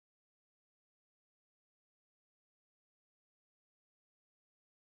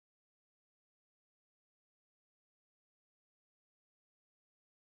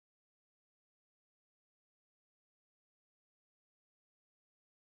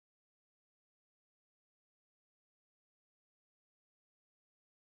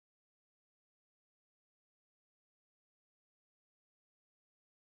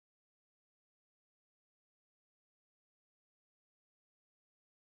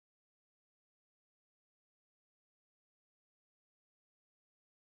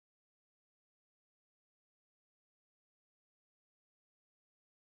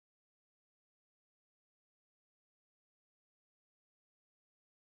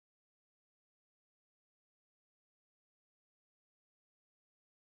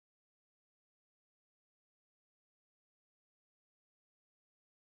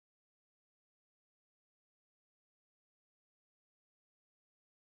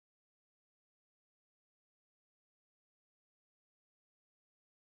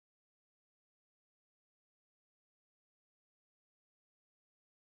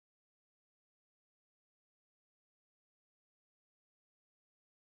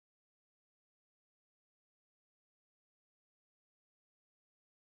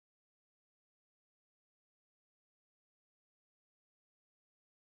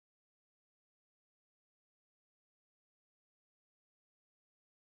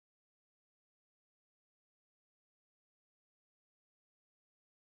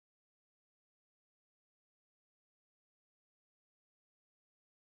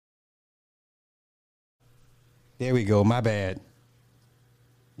There we go. My bad.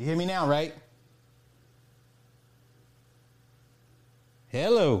 You hear me now, right?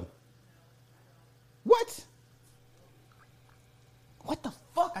 Hello. What? What the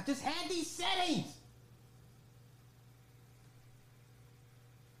fuck? I just had these settings.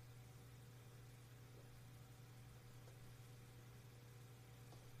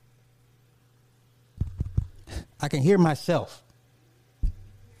 I can hear myself.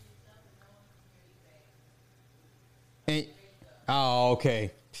 Oh,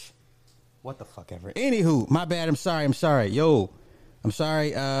 okay. What the fuck ever. Anywho, my bad. I'm sorry. Yo, I'm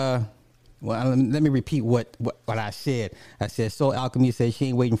sorry. Well, let me repeat what I said. I said, Soul Alchemy said she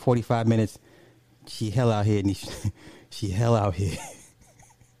ain't waiting 45 minutes. She hell out here. She hell out here.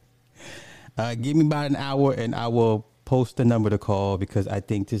 Give me about an hour and I will post the number to call because I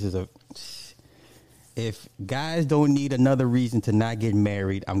think this is if guys don't need another reason to not get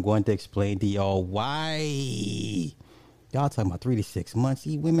married, I'm going to explain to y'all why. Y'all talking about 3 to 6 months.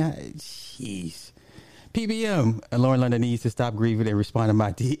 Women, jeez. PBM, Lauren London needs to stop grieving and respond to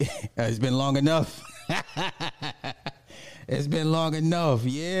my D. It's been long enough. It's been long enough.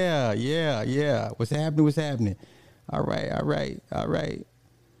 Yeah. What's happening? All right.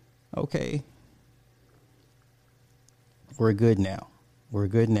 Okay. We're good now.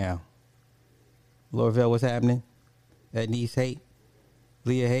 Lorville, what's happening? Ednice, hey.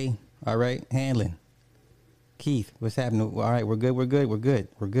 Leah, hey. All right. Hanlon. Keith, what's happening? All right, we're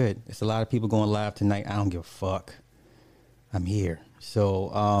good. It's a lot of people going live tonight. I don't give a fuck. I'm here. So,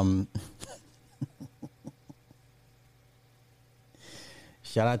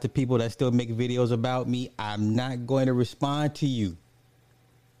 shout out to people that still make videos about me. I'm not going to respond to you.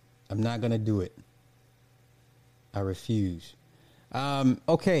 I'm not going to do it. I refuse.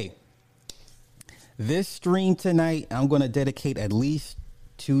 Okay. This stream tonight, I'm going to dedicate at least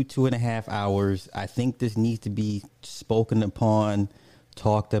 2.5 hours. I think this needs to be spoken upon,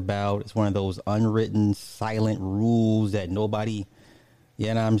 talked about. It's one of those unwritten silent rules that nobody,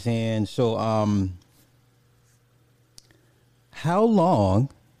 you know what I'm saying? So, how long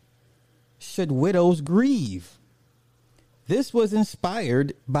should widows grieve? This was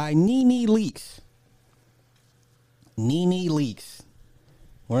inspired by Nene Leakes. Nene Leakes,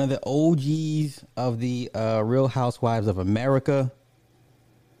 one of the OGs of the Real Housewives of America.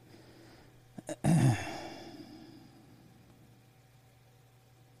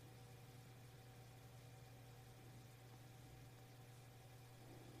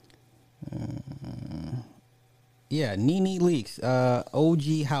 Yeah, Nene Leakes,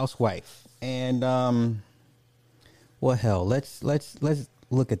 OG housewife, and well, hell, let's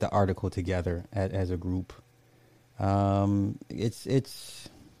look at the article together as a group. It's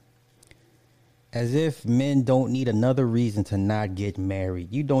as if men don't need another reason to not get married.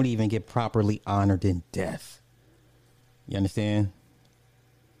 You don't even get properly honored in death. You understand?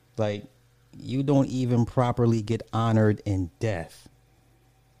 Like, you don't even properly get honored in death.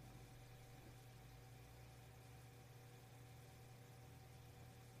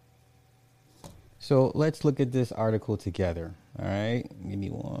 So let's look at this article together. All right. Give me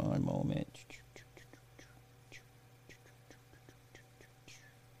one moment.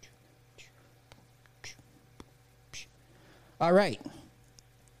 All right.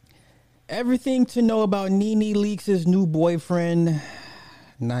 Everything to know about Nene Leakes' new boyfriend,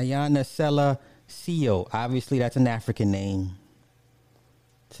 Nyanasela Sio. Obviously, that's an African name.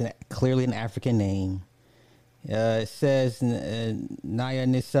 It's clearly an African name. It says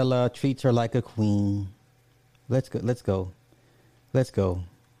Nyanasela treats her like a queen. Let's go.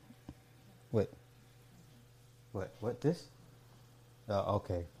 What? This?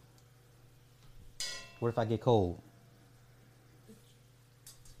 Okay. What if I get cold?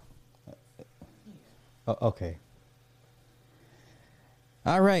 Okay.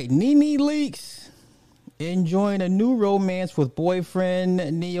 All right. Nene Leakes enjoying a new romance with boyfriend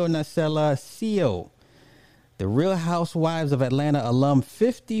Nyanasela Sio. The Real Housewives of Atlanta alum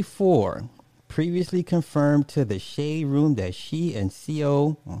 54 previously confirmed to the Shade Room that she and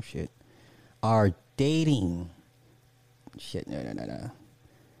Sio, are dating.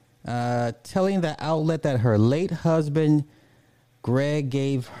 Telling the outlet that her late husband Greg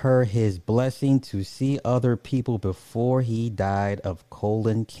gave her his blessing to see other people before he died of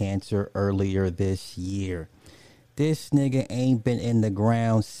colon cancer earlier this year. This nigga ain't been in the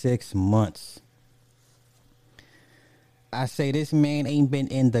ground 6 months. I say this man ain't been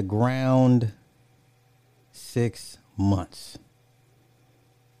in the ground 6 months.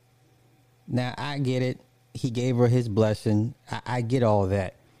 Now, I get it. He gave her his blessing. I get all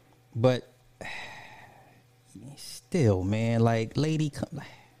that. But still, man, like, lady,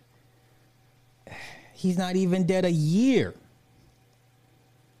 He's not even dead a year.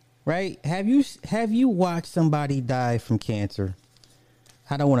 Right? Have you watched somebody die from cancer?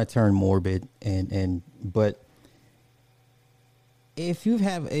 I don't want to turn morbid but if you've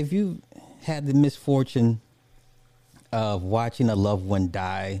had the misfortune of watching a loved one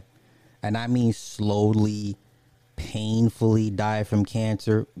die, and I mean slowly, painfully die from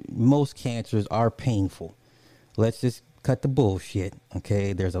cancer, most cancers are painful. Let's just cut the bullshit.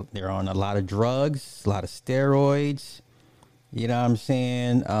 Okay, they're on a lot of drugs, a lot of steroids. You know what I'm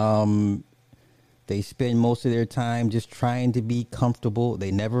saying? They spend most of their time just trying to be comfortable.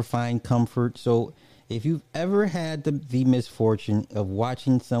 They never find comfort. So if you've ever had the misfortune of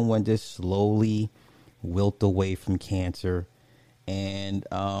watching someone just slowly wilt away from cancer, and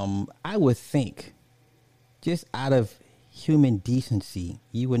I would think, just out of human decency,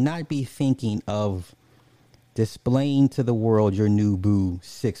 you would not be thinking of displaying to the world your new boo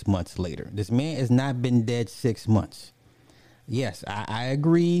 6 months later. This man has not been dead 6 months. Yes, I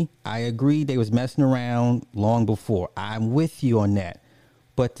agree. I agree they was messing around long before. I'm with you on that.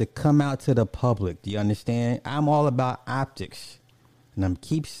 But to come out to the public, do you understand? I'm all about optics. And I'm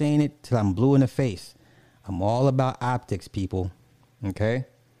keep saying it till I'm blue in the face. I'm all about optics, people. Okay?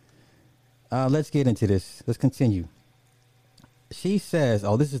 Let's get into this. Let's continue. She says,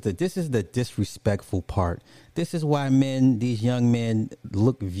 "Oh, this is the disrespectful part. This is why these young men,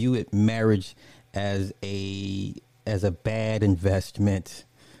 view it marriage as a bad investment."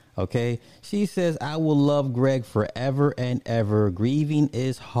 Okay. She says, "I will love Greg forever and ever. Grieving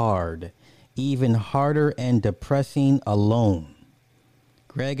is hard, even harder and depressing alone.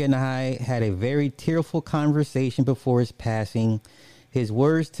 Greg and I had a very tearful conversation before his passing. His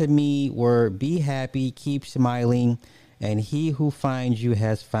words to me were, 'Be happy, keep smiling, and he who finds you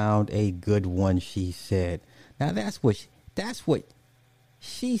has found a good one,'" she said. Now that's what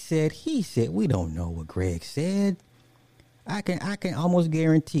she said. He said. We don't know what Greg said. I can almost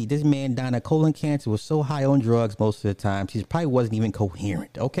guarantee this man dying of colon cancer was so high on drugs most of the time, he probably wasn't even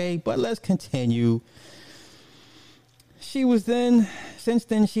coherent. Okay, but let's continue. Since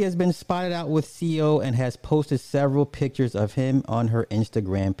then, she has been spotted out with CO and has posted several pictures of him on her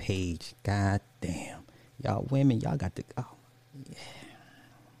Instagram page. God damn. Y'all women, y'all got to go. Yeah.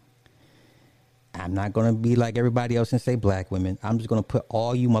 I'm not going to be like everybody else and say black women. I'm just going to put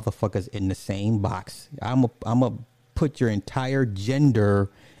all you motherfuckers in the same box. I'm a put your entire gender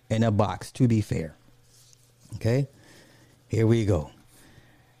in a box, to be fair. Okay, here we go.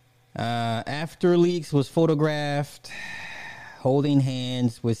 After Leaks was photographed holding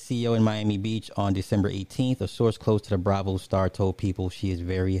hands with CEO in Miami Beach on December 18th. A source close to the Bravo star told People she is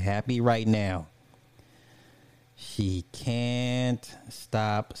very happy right now. She can't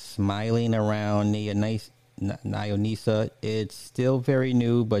stop smiling around Nionisa. It's still very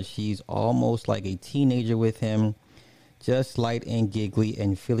new, but she's almost like a teenager with him. Just light and giggly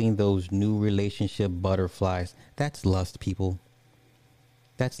and feeling those new relationship butterflies. That's lust, people.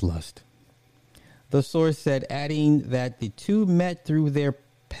 That's lust. The source said, adding that the two met through their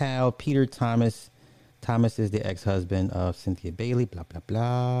pal, Peter Thomas. Thomas is the ex-husband of Cynthia Bailey, blah, blah,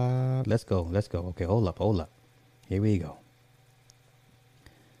 blah. Let's go. Okay, hold up. Here we go.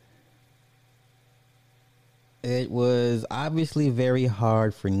 It was obviously very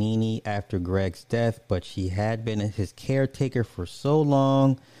hard for Nene after Greg's death, but she had been his caretaker for so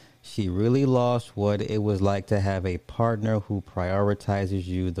long. She really lost what it was like to have a partner who prioritizes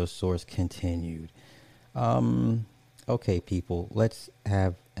you, the source continued. Okay, people, let's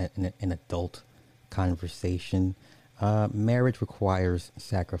have an adult conversation. Marriage requires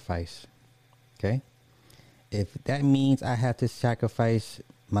sacrifice. Okay? If that means I have to sacrifice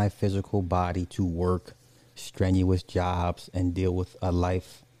my physical body to work strenuous jobs and deal with a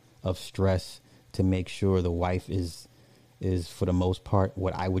life of stress to make sure the wife is for the most part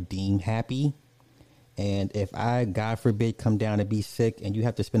what I would deem happy. And if I, God forbid, come down to be sick and you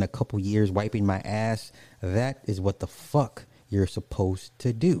have to spend a couple years wiping my ass, that is what the fuck you're supposed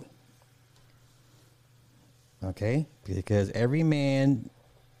to do. Okay? Because every man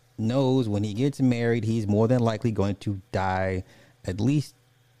knows when he gets married, he's more than likely going to die at least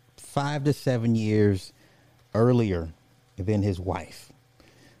 5 to 7 years earlier than his wife.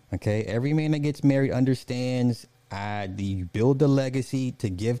 Okay, every man that gets married understands you build the legacy to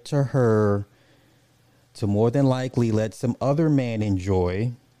give to her to more than likely let some other man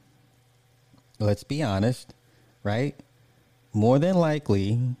enjoy. Let's be honest, right? More than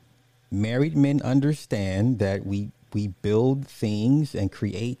likely, married men understand that we build things and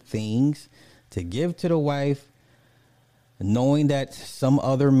create things to give to the wife, knowing that some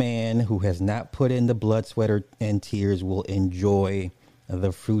other man who has not put in the blood, sweat, and tears will enjoy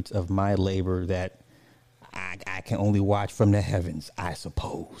the fruits of my labor that I can only watch from the heavens, I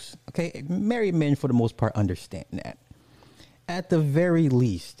suppose. Okay, married men for the most part understand that. At the very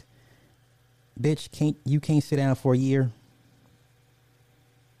least, bitch, can't sit down for a year?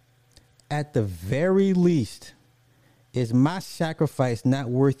 At the very least, is my sacrifice not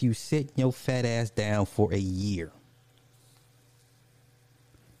worth you sitting your fat ass down for a year?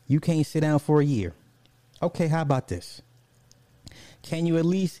 You can't sit down for a year. Okay, how about this? Can you at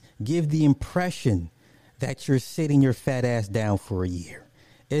least give the impression that you're sitting your fat ass down for a year?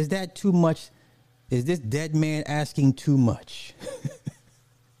 Is that too much? Is this dead man asking too much?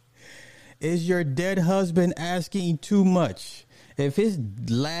 Is your dead husband asking too much? If his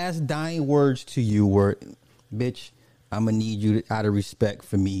last dying words to you were, bitch, I'm going to need you to, out of respect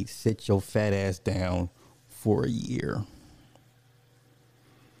for me, sit your fat ass down for a year.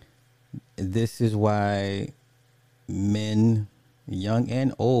 This is why men, young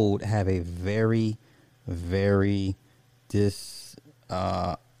and old, have a very, very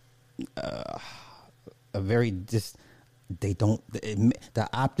they don't, the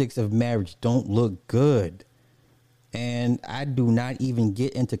optics of marriage don't look good. And I do not even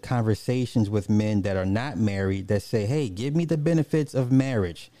get into conversations with men that are not married that say, hey, give me the benefits of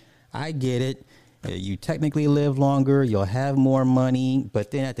marriage. I get it. You technically live longer. You'll have more money.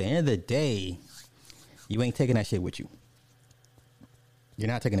 But then at the end of the day, you ain't taking that shit with you. You're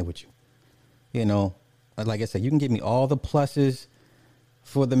not taking it with you. You know, like I said, you can give me all the pluses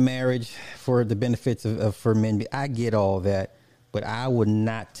for the marriage, for the benefits of for men. I get all that. But I would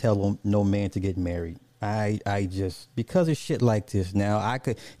not tell no man to get married. I just, because of shit like this now,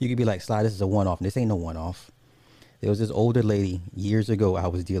 you could be like, Sly, this is a one-off. This ain't no one-off. There was this older lady years ago I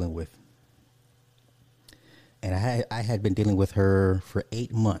was dealing with. And I had been dealing with her for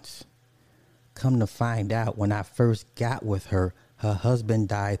 8 months. Come to find out, when I first got with her, her husband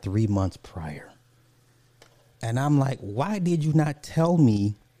died 3 months prior. And I'm like, why did you not tell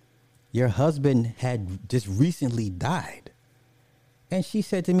me your husband had just recently died? And she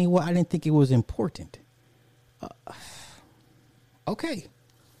said to me, well, I didn't think it was important. Okay.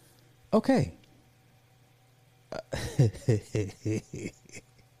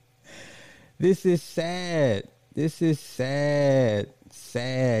 This is sad.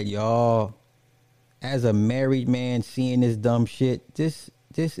 Sad, y'all. As a married man seeing this dumb shit, this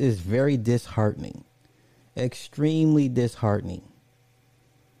is very disheartening. Extremely disheartening.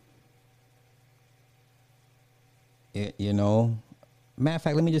 You know, matter of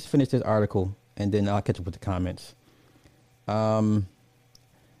fact, let me just finish this article and then I'll catch up with the comments. Naya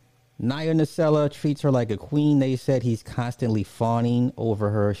Nacella treats her like a queen. They said he's constantly fawning over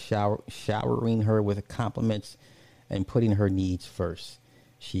her, showering her with compliments and putting her needs first.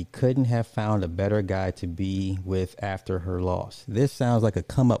 She couldn't have found a better guy to be with after her loss. This sounds like a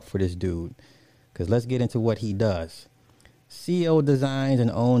come up for this dude, because let's get into what he does. CEO designs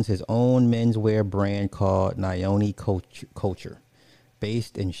and owns his own menswear brand called Nayoni Culture,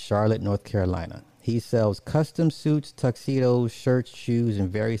 based in Charlotte, North Carolina. He sells custom suits, tuxedos, shirts, shoes, and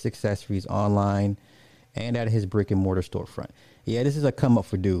various accessories online and at his brick and mortar storefront. Yeah, this is a come up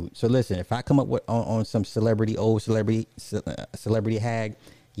for dude. So listen, if I come up with on some celebrity hag,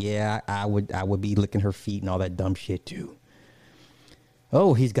 yeah, I would be licking her feet and all that dumb shit too.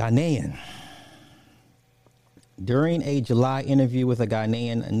 Oh, he's Ghanaian. During a July interview with a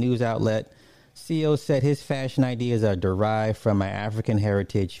Ghanaian news outlet, CEO said his fashion ideas are derived from my African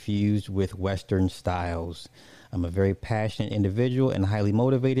heritage fused with Western styles. I'm a very passionate individual and highly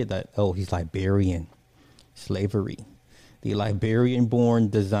motivated. He's Liberian. Slavery. The Liberian-born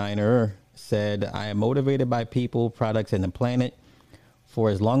designer said, I am motivated by people, products, and the planet. For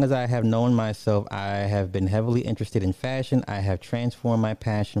as long as I have known myself, I have been heavily interested in fashion. I have transformed my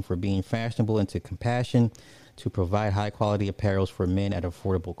passion for being fashionable into compassion to provide high-quality apparels for men at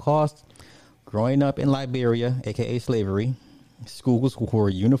affordable costs. Growing up in Liberia, a.k.a. slavery, schools wore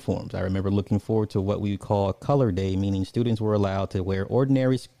uniforms. I remember looking forward to what we call Color Day, meaning students were allowed to wear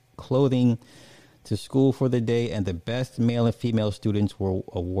ordinary clothing to school for the day, and the best male and female students were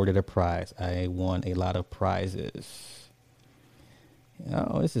awarded a prize. I won a lot of prizes.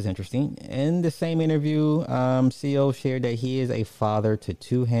 Oh, this is interesting. In the same interview, CEO shared that he is a father to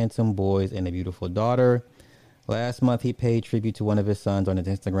 2 handsome boys and a beautiful daughter. Last month, he paid tribute to one of his sons on his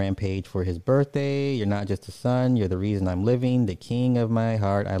Instagram page for his birthday. You're not just a son. You're the reason I'm living. The king of my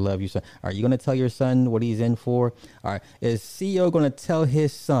heart. I love you, son. Are you going to tell your son what he's in for? All right. Is CEO going to tell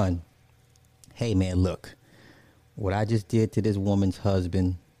his son, hey, man, look, what I just did to this woman's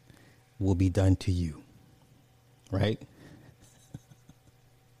husband will be done to you. Right?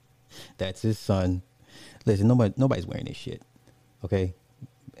 That's his son. Listen, nobody's wearing this shit. Okay?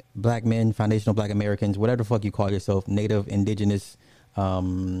 black men, foundational black Americans, whatever the fuck you call yourself, native, indigenous,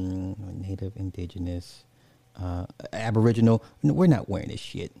 aboriginal. No, we're not wearing this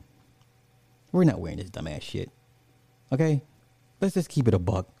shit. We're not wearing this dumbass shit. Okay? Let's just keep it a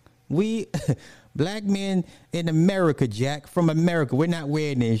buck. We, black men in America, Jack, from America, we're not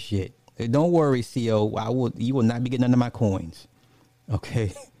wearing this shit. Don't worry, CO. You will not be getting none of my coins.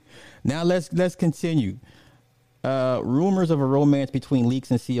 Okay? Now let's continue. Rumors of a romance between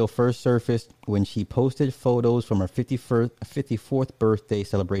Leaks and CO first surfaced when she posted photos from her 54th birthday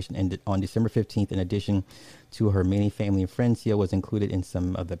celebration on December 15th. In addition to her many family and friends, CO was included in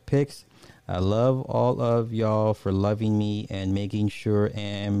some of the pics. I love all of y'all for loving me and making sure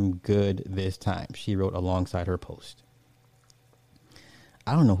I'm good this time, she wrote alongside her post.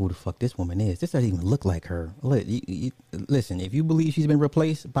 I don't know who the fuck this woman is. This doesn't even look like her. Listen, if you believe she's been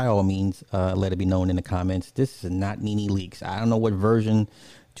replaced, by all means, let it be known in the comments. This is not Nene Leakes. I don't know what version,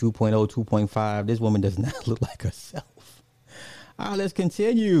 2.0, 2.5. This woman does not look like herself. All right, let's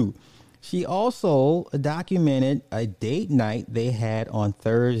continue. She also documented a date night they had on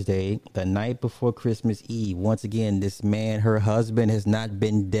Thursday, the night before Christmas Eve. Once again, this man, her husband, has not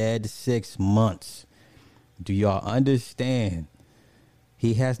been dead 6 months. Do y'all understand?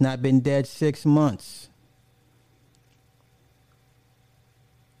 He has not been dead 6 months.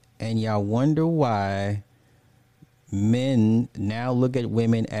 And y'all wonder why men now look at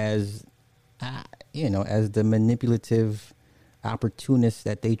women as, as the manipulative opportunists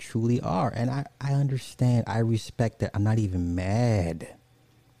that they truly are. And I understand. I respect that. I'm not even mad.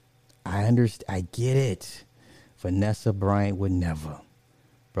 I understand. I get it. Vanessa Bryant would never.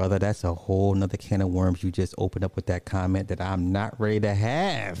 Brother, that's a whole nother can of worms you just opened up with that comment that I'm not ready to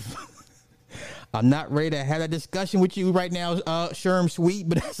have. I'm not ready to have that discussion with you right now, Sherm Sweet,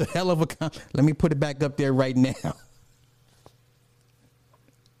 but that's a hell of a comment. Let me put it back up there right now.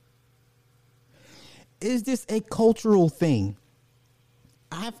 Is this a cultural thing?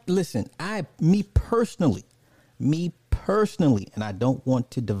 Me personally, and I don't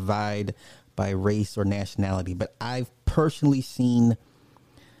want to divide by race or nationality, but I've personally seen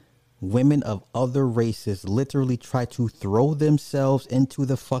women of other races literally try to throw themselves into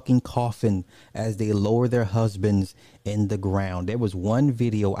the fucking coffin as they lower their husbands in the ground. There was one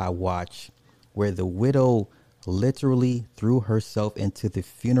video I watched where the widow literally threw herself into the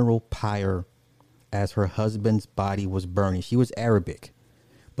funeral pyre as her husband's body was burning. She was Arabic,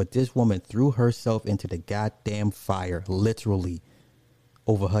 but this woman threw herself into the goddamn fire, literally,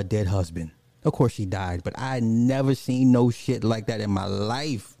 over her dead husband. Of course she died, but I never seen no shit like that in my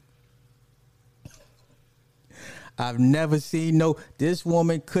life. I've never seen this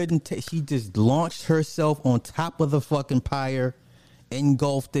woman she just launched herself on top of the fucking pyre,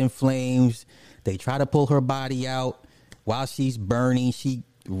 engulfed in flames. They try to pull her body out while she's burning. She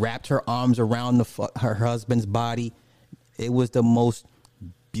wrapped her arms around her husband's body. It was the most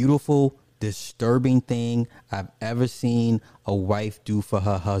beautiful, disturbing thing I've ever seen a wife do for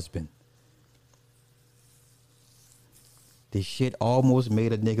her husband. This shit almost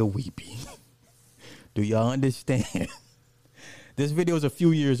made a nigga weepy. Do y'all understand? This video is a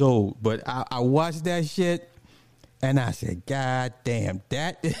few years old, but I watched that shit and I said, God damn,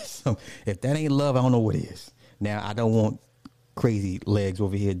 that is if that ain't love, I don't know what is. Now, I don't want crazy legs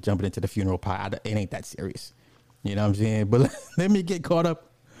over here jumping into the funeral pyre. It ain't that serious. You know what I'm saying? But let me get caught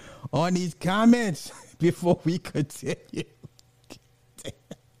up on these comments before we continue.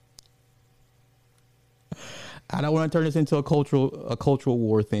 I don't want to turn this into a cultural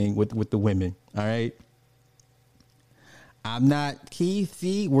war thing with the women. All right. I'm not Keith.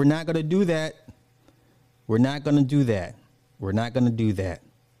 See, we're not going to do that. We're not going to do that. We're not going to do that.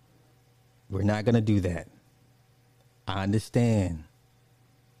 We're not going to do that. I understand,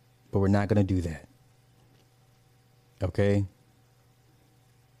 but we're not going to do that. Okay.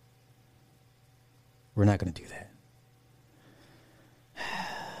 We're not going to do that.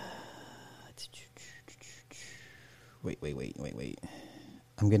 Wait.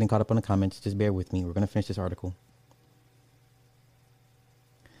 I'm getting caught up on the comments. Just bear with me. We're going to finish this article.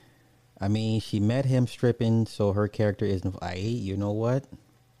 I mean, she met him stripping, so her character isn't. You know what?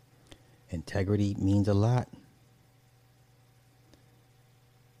 Integrity means a lot.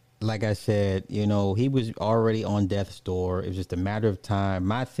 Like I said, he was already on death's door. It was just a matter of time.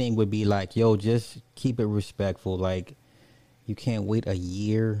 My thing would be like, yo, just keep it respectful. Like, you can't wait a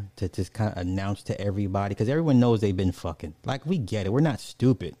year to just kind of announce to everybody, because everyone knows they've been fucking. Like, we get it. We're not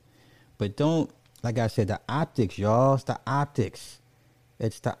stupid. But don't, like I said, the optics, y'all. It's the optics.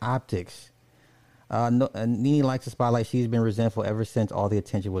 It's the optics. Nene likes the spotlight. She's been resentful ever since all the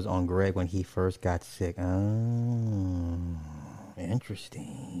attention was on Greg when he first got sick.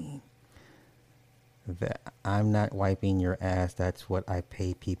 Interesting. That I'm not wiping your ass. That's what I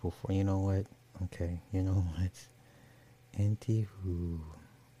pay people for. You know what? Okay. You know what? Anti-who?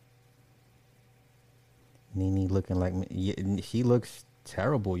 Nene looking like me. Yeah, she looks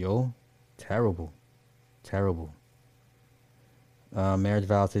terrible, yo. Terrible. Terrible. Marriage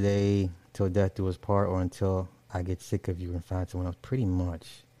vows today, till death do us part, or until I get sick of you and find someone else. Pretty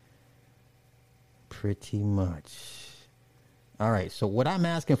much. Pretty much. All right. So what I'm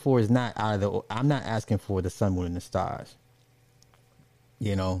asking for is not either. I'm not asking for the sun, moon, and the stars.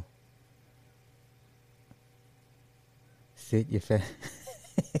 You know. Sit your fat.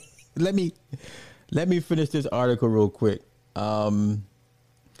 Let me finish this article real quick.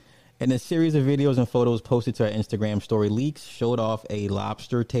 In a series of videos and photos posted to our Instagram story, Leaks showed off a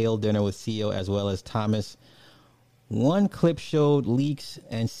lobster tail dinner with CEO as well as Thomas. One clip showed Leaks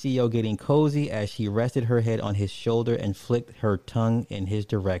and CEO getting cozy as she rested her head on his shoulder and flicked her tongue in his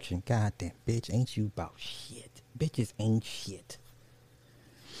direction. God damn, bitch, ain't you about shit. Bitches ain't shit.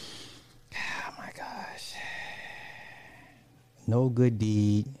 Oh my gosh. No good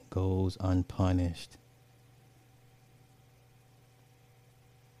deed goes unpunished.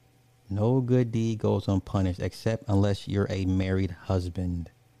 No good deed goes unpunished, except unless you're a married husband.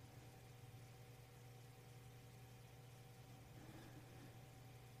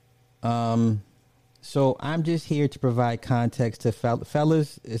 So I'm just here to provide context to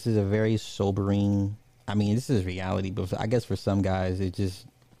fellas. This is a very sobering. I mean, this is reality, but I guess for some guys, it just,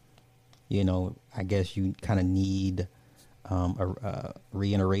 you know, I guess you kind of need a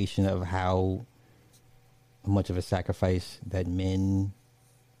reiteration of how much of a sacrifice that men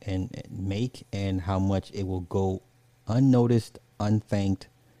and make, and how much it will go unnoticed, unthanked,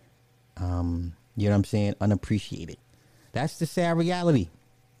 you know what I'm saying, unappreciated. That's the sad reality.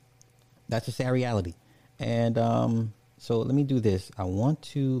 That's the sad reality. And so let me do this. I want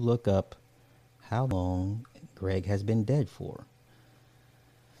to look up how long Greg has been dead for.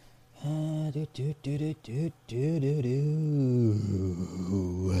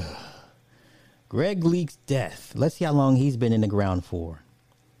 Greg Leaks' death. Let's see how long he's been in the ground for.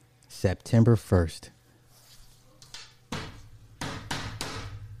 September 1st.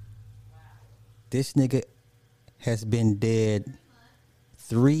 This nigga has been dead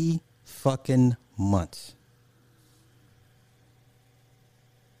 3 fucking months.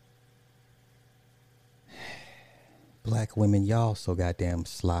 Black women, y'all so goddamn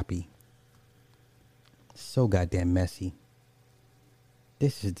sloppy. So goddamn messy.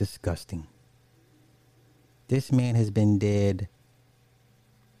 This is disgusting. This man has been dead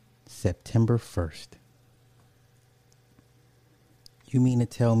September 1st. You mean to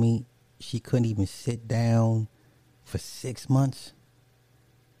tell me she couldn't even sit down for 6 months?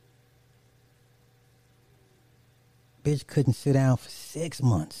 Bitch couldn't sit down for 6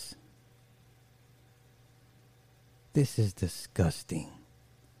 months. This is disgusting.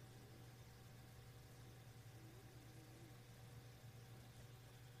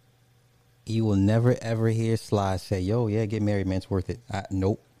 You will never ever hear Sly say, "Yo, yeah, get married, man. It's worth it."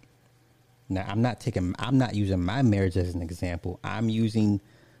 Nope. Now, I'm not using my marriage as an example. I'm using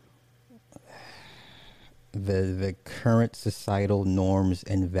the current societal norms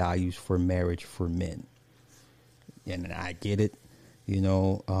and values for marriage for men. And I get it. You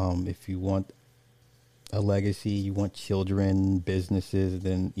know, if you want a legacy, you want children, businesses,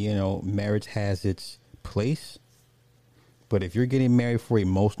 then, you know, marriage has its place. But if you're getting married for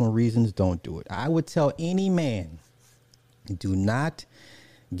emotional reasons, don't do it. I would tell any man, do not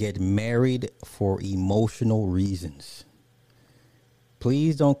get married for emotional reasons.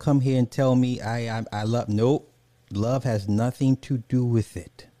 Please don't come here and tell me I love. Nope. Love has nothing to do with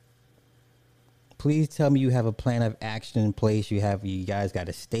it. Please tell me you have a plan of action in place. You guys got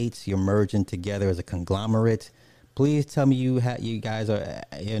estates. You're merging together as a conglomerate. Please tell me you guys are,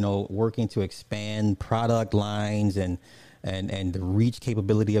 you know, working to expand product lines and the reach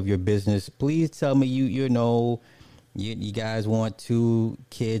capability of your business. Please tell me you guys want 2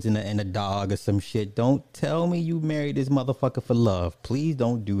 kids and a dog or some shit. Don't tell me you married this motherfucker for love. Please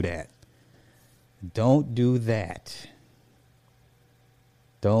don't do that. Don't do that.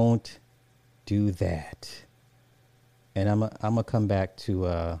 Don't do that. And I'm gonna come back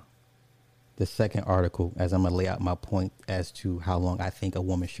to the second article as I'm gonna lay out my point as to how long I think a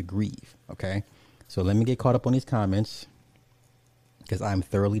woman should grieve. Okay, so let me get caught up on these comments because I'm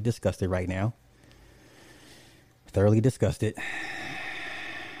thoroughly disgusted right now. Thoroughly disgusted.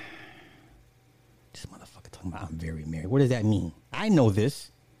 This motherfucker talking about I'm very married. What does that mean? I know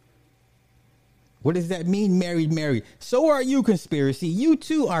this. What does that mean, married? So are you, conspiracy. You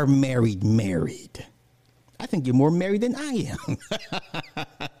too are married. I think you're more married than I am.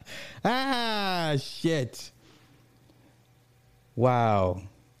 Ah, shit. Wow.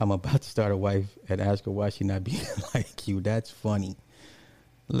 I'm about to start a wife and ask her why she not being like you. That's funny.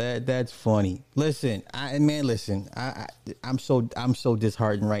 That's funny. Listen, I'm so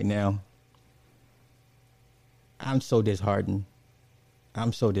disheartened right now. I'm so disheartened.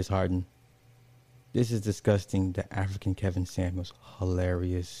 This is disgusting. The African Kevin Samuels,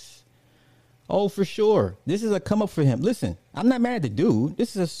 hilarious. Oh, for sure. This is a come up for him. Listen, I'm not mad at the dude.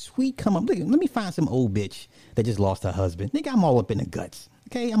 This is a sweet come up. Look, let me find some old bitch that just lost her husband. Nigga, I'm all up in the guts.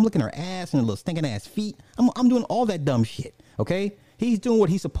 Okay, I'm looking at her ass and her little stinking ass feet. I'm doing all that dumb shit. Okay, he's doing what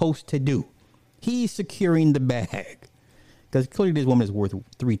he's supposed to do. He's securing the bag because clearly this woman is worth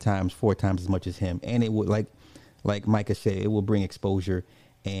 3 times, 4 times as much as him, and it would like Micah said, it will bring exposure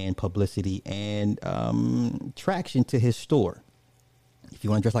and publicity and traction to his store. If you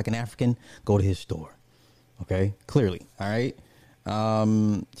want to dress like an African, go to his store. Okay, clearly, all right.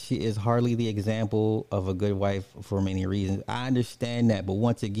 She is hardly the example of a good wife for many reasons. I understand that, but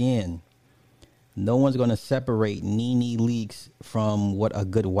once again, no one's going to separate Nene Leakes from what a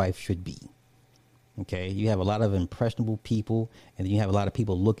good wife should be. Okay, you have a lot of impressionable people, and then you have a lot of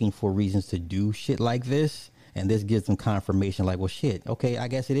people looking for reasons to do shit like this, and this gives them confirmation. Like, well, shit. Okay, I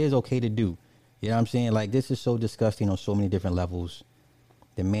guess it is okay to do. You know what I'm saying? Like, this is so disgusting on so many different levels.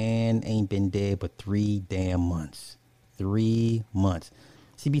 The man ain't been dead but 3 damn months. 3 months.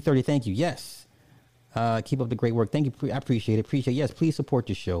 CB30, thank you. Yes. Keep up the great work. Thank you. I appreciate it. Yes, please support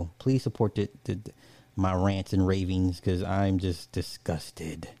the show. Please support my rants and ravings because I'm just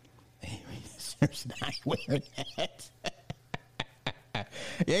disgusted. I ain't wearing that.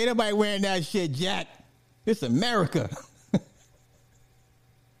 Ain't nobody wearing that shit, Jack. It's America.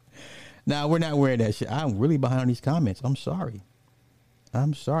 Nah, we're not wearing that shit. I'm really behind on these comments. I'm sorry.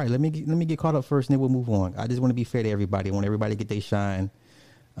 Let me get caught up first, and then we'll move on. I just want to be fair to everybody. I want everybody to get their shine.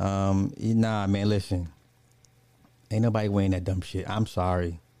 Nah, man, listen. Ain't nobody wearing that dumb shit. I'm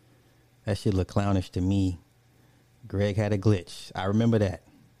sorry. That shit look clownish to me. Greg had a glitch. I remember that.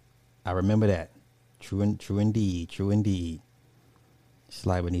 True indeed.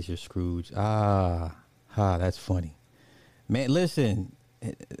 Sly Benicio Scrooge. That's funny. Man, listen.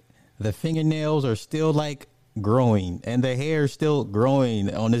 The fingernails are still like growing and the hair is still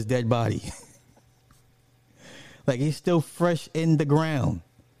growing on his dead body. Like he's still fresh in the ground.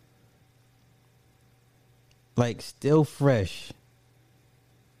 Like still fresh.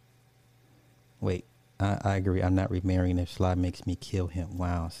 Wait, I agree. I'm not remarrying if Sly makes me kill him.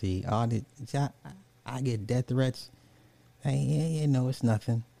 Wow. See, I get death threats. Hey, no, it's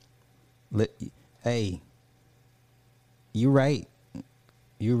nothing. Hey, you right.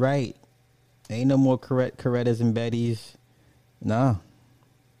 Ain't no more Corettas and Bettys. Nah.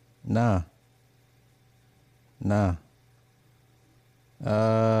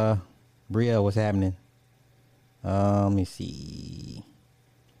 Bria, what's happening? Let me see.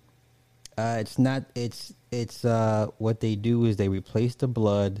 It's what they do is they replace the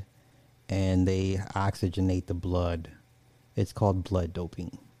blood and they oxygenate the blood. It's called blood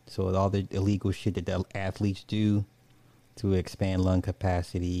doping. So all the illegal shit that the athletes do to expand lung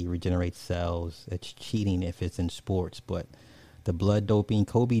capacity, regenerate cells, it's cheating if it's in sports. But the blood doping,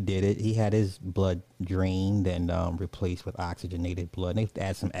 Kobe did it. He had his blood drained and replaced with oxygenated blood. And they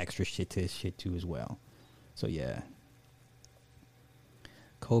add some extra shit to his shit too as well. So yeah.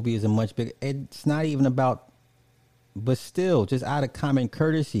 Kobe is a much bigger, it's not even about, but still, just out of common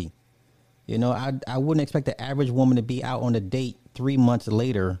courtesy. You know, I wouldn't expect the average woman to be out on a date 3 months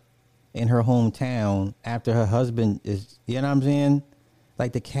later in her hometown after her husband is, you know what I'm saying?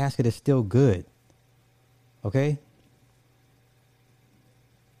 Like the casket is still good. Okay?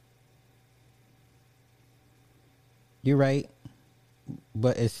 You're right.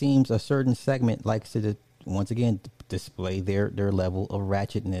 But it seems a certain segment likes to, once again, display their level of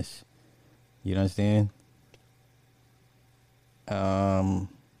ratchetness. You understand?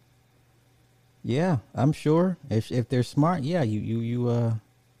 Yeah, I'm sure if they're smart, yeah, you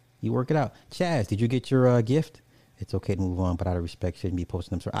work it out. Chaz, did you get your gift? It's okay to move on, but out of respect, shouldn't be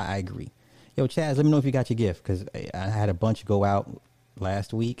posting them. So I agree. Yo, Chaz, let me know if you got your gift because I had a bunch go out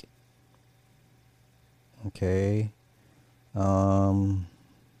last week. Okay.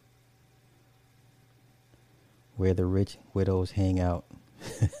 Where the rich widows hang out,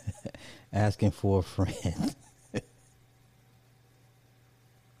 asking for a friend.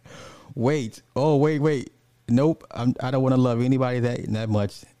 Wait. Nope. I don't want to love anybody that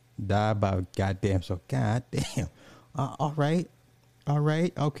much. Die by goddamn. So goddamn. All right.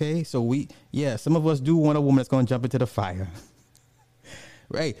 Okay. So some of us do want a woman that's going to jump into the fire.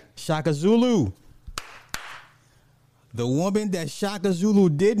 Right. Shaka Zulu. The woman that Shaka Zulu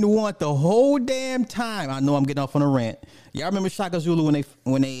didn't want the whole damn time. I know I'm getting off on a rant. Y'all remember Shaka Zulu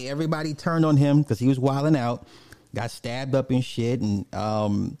when they everybody turned on him because he was wilding out, got stabbed up and shit, and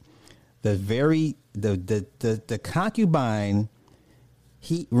the concubine,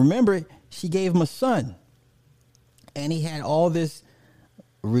 she gave him a son, and he had all this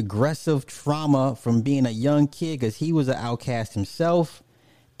regressive trauma from being a young kid because he was an outcast himself.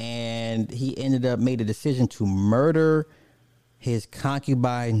 And he made a decision to murder his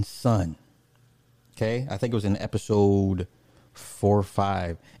concubine's son. Okay. I think it was in episode 4 or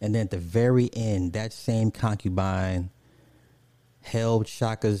 5. And then at the very end, that same concubine held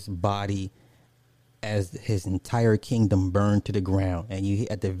Shaka's body as his entire kingdom burned to the ground. And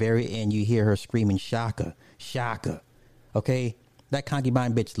at the very end, you hear her screaming, Shaka, Shaka. Okay. That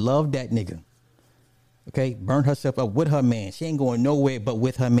concubine bitch loved that nigga. Okay, burned herself up with her man. She ain't going nowhere but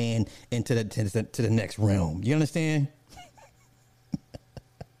with her man into to the next realm. You understand?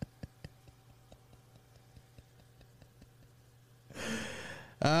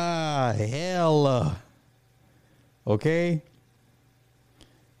 Hell. Okay.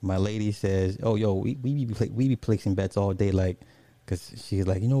 My lady says, "Oh, yo, we be placing bets all day, like, cause she's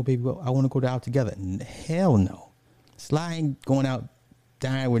like, baby, I want to go out together." Hell no, Sly ain't going out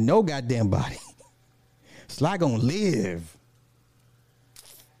dying with no goddamn body. Sly gonna live.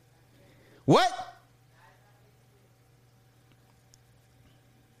 What?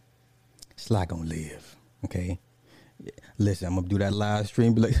 Sly gonna live. Okay. Listen, I'm gonna do that live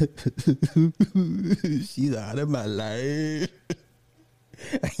stream. Be like, she's out of my life.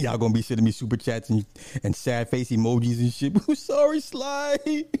 Y'all gonna be sending me super chats and sad face emojis and shit. Sorry, Sly.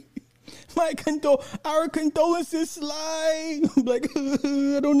 Our condolences, Sly. I'm like,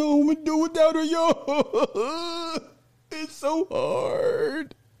 I don't know what I'm gonna do without her, yo. It's so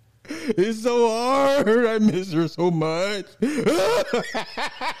hard. It's so hard. I miss her so much.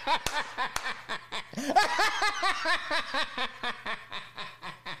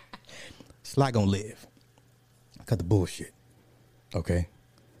 Sly gonna live. Cut the bullshit. Okay.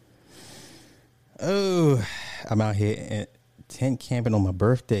 Oh, I'm out here and tent camping on my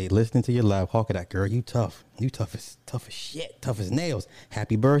birthday, listening to your live. Hawk it out, girl. You tough. You tough as shit. Tough as nails.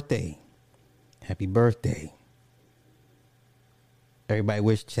 Happy birthday. Happy birthday. Everybody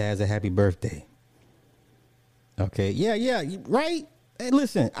wish Chaz a happy birthday. Okay. Yeah. Right. Hey,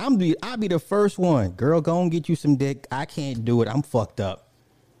 listen. I'll be the first one. Girl, go and get you some dick. I can't do it. I'm fucked up.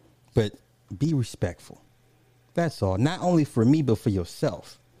 But be respectful. That's all. Not only for me, but for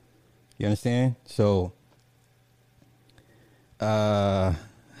yourself. You understand? So,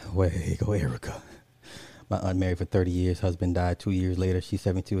 way go Erica. My aunt married for 30 years. Husband died 2 years later. She's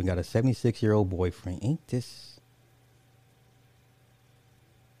 72 and got a 76-year-old boyfriend. Ain't this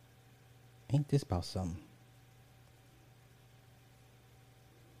about something?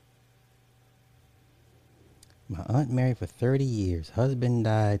 My aunt married for 30 years. Husband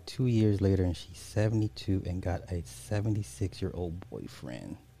died 2 years later, and she's 72 and got a 76-year-old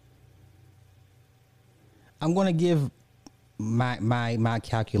boyfriend. I'm going to give my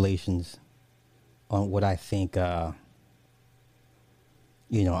calculations on what I think. I'm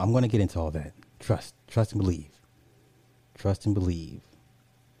going to get into all that. Trust and believe. Trust and believe.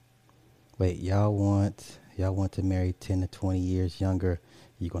 Wait, y'all want to marry 10 to 20 years younger?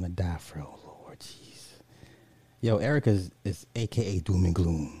 You're going to die for it. Yo, Erica is AKA doom and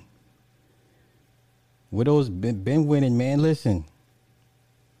gloom. Widows been winning, man. Listen.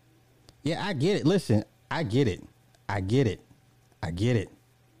 Yeah, I get it. Listen, I get it.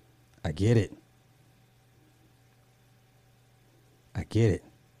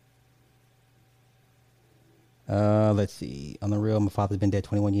 Let's see. On the real, my father's been dead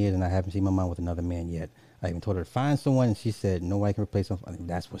 21 years, and I haven't seen my mom with another man yet. I even told her to find someone, and she said, nobody can replace him. I think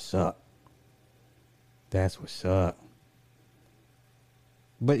that's what's up.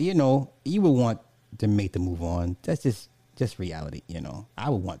 But, you would want to make the move on. That's just reality, I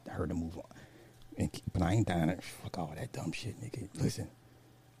would want her to move on. But I ain't dying to fuck all that dumb shit, nigga. Listen,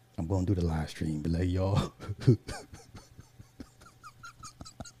 I'm going to do the live stream. Be like, y'all.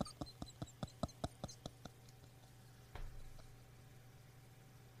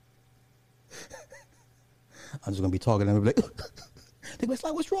 I'm just going to be talking and be like, they was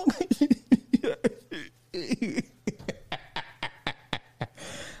like, what's wrong?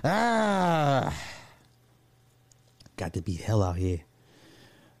 Got to be hell out here.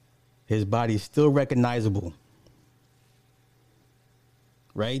 His body's still recognizable.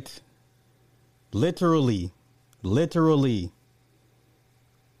 Right? Literally.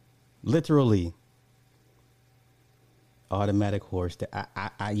 Automatic horse.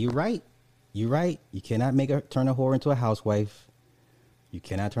 You're right. You're right. You cannot turn a whore into a housewife. You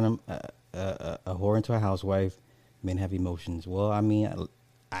cannot turn a whore into a housewife. Men have emotions. Well, I mean,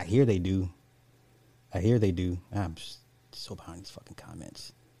 I hear they do. I hear they do. I'm just so behind these fucking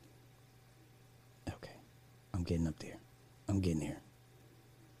comments. Okay. I'm getting up there. I'm getting there.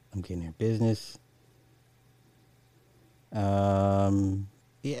 Business. Yeah,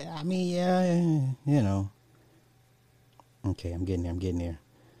 I mean, yeah, you know. Okay, I'm getting there.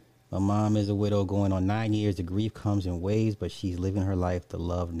 My mom is a widow going on 9 years. The grief comes in waves, but she's living her life. The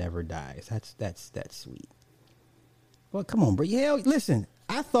love never dies. That's sweet. Well, come on, bro. Yeah, listen.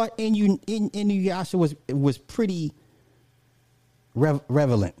 I thought Inuyasha was pretty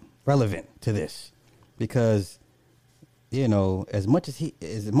relevant to this, because you know, as much as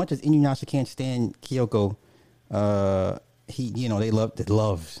Inuyasha can't stand Kyoko, they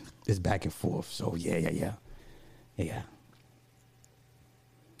love is back and forth. So yeah.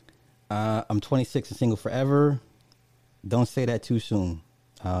 I'm 26 and single forever. Don't say that too soon.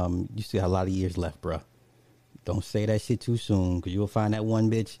 You still have a lot of years left, bruh. Don't say that shit too soon, because you'll find that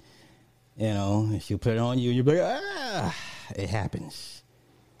one bitch, you know, and she'll put it on you, and you'll be like, it happens.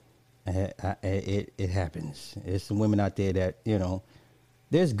 It happens. There's some women out there that, you know,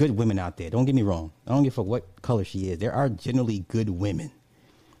 there's good women out there. Don't get me wrong. I don't give a fuck what color she is. There are generally good women.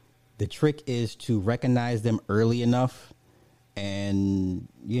 The trick is to recognize them early enough and,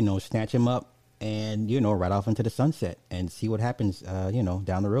 you know, snatch them up and, you know, right off into the sunset and see what happens,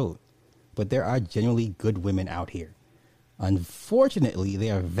 down the road. But there are generally good women out here. Unfortunately,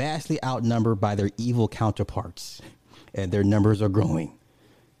 they are vastly outnumbered by their evil counterparts, and their numbers are growing.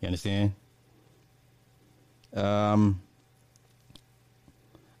 You understand? I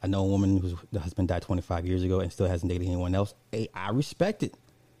know a woman whose husband died 25 years ago and still hasn't dated anyone else. Hey, I respect it.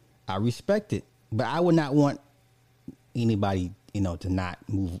 But I would not want anybody, you know, to not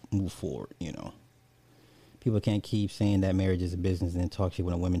move forward, you know. People can't keep saying that marriage is a business and then talk shit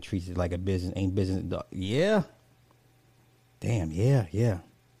when a woman treats it like a business. Ain't business. Yeah. Damn. Yeah.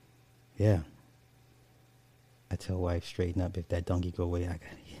 I tell wife, straighten up. If that donkey go away, I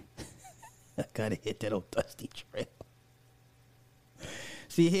gotta hit that old dusty trail.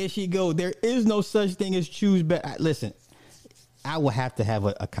 See, here she go. There is no such thing as choose better. Listen, I will have to have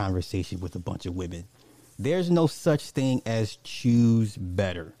a conversation with a bunch of women. There's no such thing as choose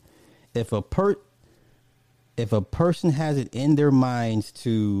better. If a person has it in their minds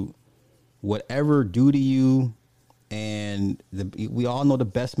to whatever do to you, and we all know the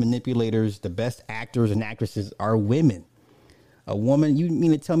best manipulators, the best actors and actresses are women. A woman, you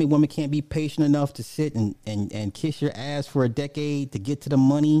mean to tell me women can't be patient enough to sit and kiss your ass for a decade to get to the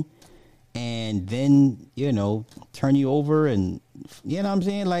money and then, you know, turn you over? And you know what I'm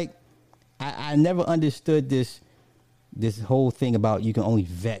saying? Like, I never understood this whole thing about you can only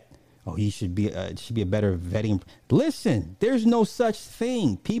vet. Oh, he should be a better vetting. Listen, there's no such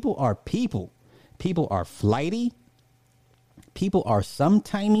thing. People are people. People are flighty. People are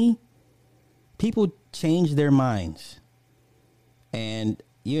sometimey. People change their minds. And,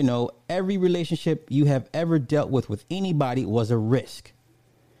 you know, every relationship you have ever dealt with anybody was a risk.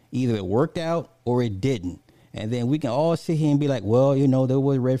 Either it worked out or it didn't. And then we can all sit here and be like, well, you know, there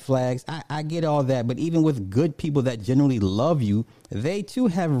were red flags. I get all that. But even with good people that generally love you, they too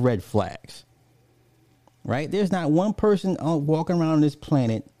have red flags. Right? There's not one person walking around on this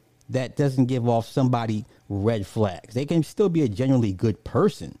planet that doesn't give off somebody red flags. They can still be a genuinely good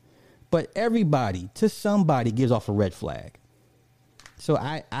person. But everybody to somebody gives off a red flag. So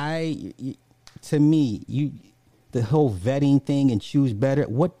to me, the whole vetting thing and choose better,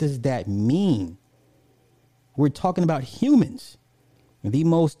 what does that mean? We're talking about humans, the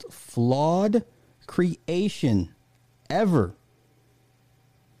most flawed creation ever.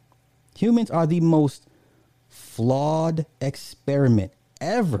 Humans are the most flawed experiment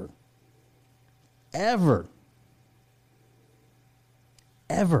ever.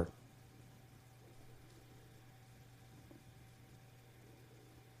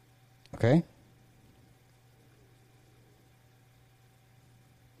 Okay?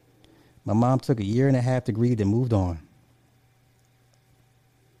 My mom took a 1.5 years to grieve and moved on.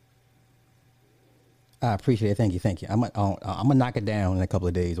 I appreciate it. Thank you. I'm gonna knock it down in a couple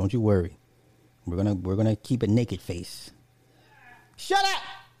of days. Don't you worry. We're gonna keep a naked face. Shut up!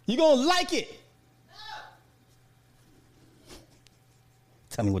 You gonna like it?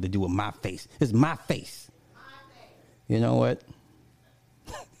 Tell me what to do with my face. It's my face. You know what?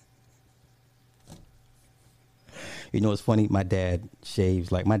 You know what's funny? My dad shaves.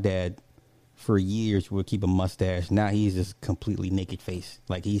 Like, my dad for years would keep a mustache. Now he's just completely naked face.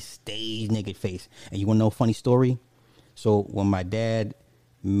 Like, he stays naked face. And you want to know a funny story? So when my dad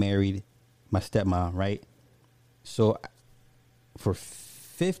married my stepmom, right? So for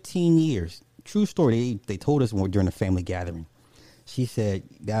 15 years, true story, they told us when we were during a family gathering. She said,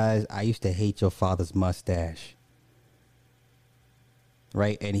 guys, I used to hate your father's mustache.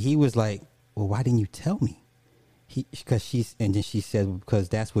 Right? And he was like, well, why didn't you tell me? And then she said, because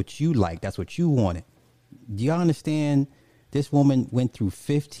that's what you like. That's what you wanted. Do y'all understand? This woman went through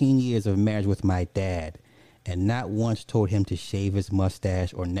 15 years of marriage with my dad and not once told him to shave his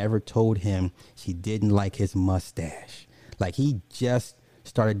mustache or never told him she didn't like his mustache. Like he just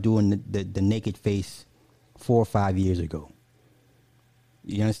started doing the naked face 4 or 5 years ago.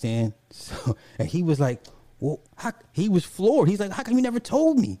 You understand? So, and he was like, well, he was floored. He's like, how come you never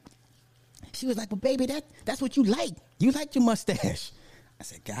told me? She was like, well, baby, that's what you like. You liked your mustache. I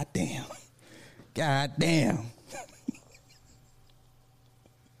said, God damn. God damn.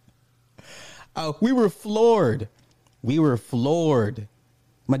 We were floored. We were floored.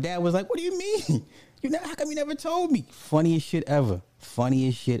 My dad was like, what do you mean? How come you never told me? Funniest shit ever.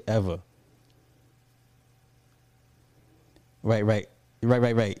 Funniest shit ever. Right.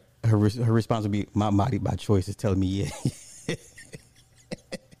 Her response would be, my body by choice is telling me, yeah.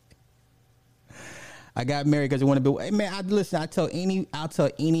 I got married because I want to be. Hey man, I'll tell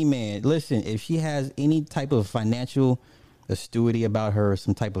any man. Listen, if she has any type of financial astuity about her,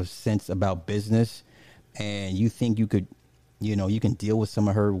 some type of sense about business, and you think you could, you can deal with some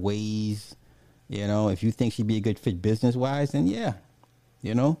of her ways. If you think she'd be a good fit business wise, then yeah,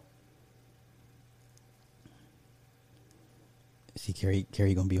 See,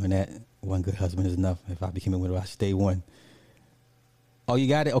 Carrie gonna be on that. One good husband is enough. If I became a widow, I stay one. Oh, you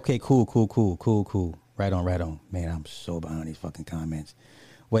got it? Okay, cool. Right on. Man, I'm so behind these fucking comments.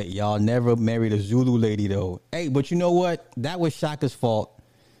 Wait, y'all never married a Zulu lady, though. Hey, but you know what? That was Shaka's fault.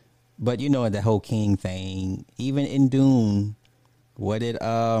 But the whole king thing, even in Dune, what did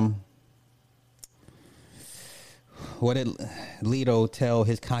Leto tell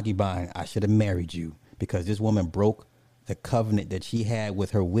his concubine? I should have married you because this woman broke the covenant that she had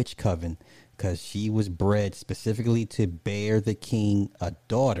with her witch coven because she was bred specifically to bear the king a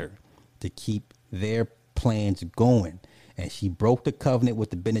daughter to keep their plans going. And she broke the covenant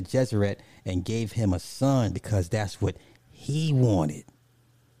with the Bene Gesserit and gave him a son because that's what he wanted.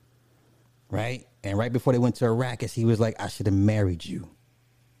 Right? And right before they went to Arrakis, he was like, I should have married you.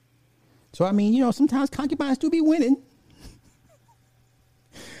 So, I mean, sometimes concubines do be winning.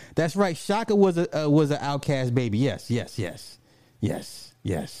 That's right. Shaka was an outcast baby. Yes.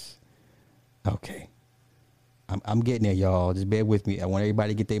 Okay. I'm getting there, y'all. Just bear with me. I want everybody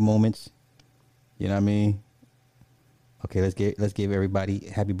to get their moments. You know what I mean? Okay, let's give everybody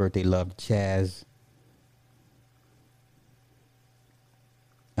happy birthday love to Chaz.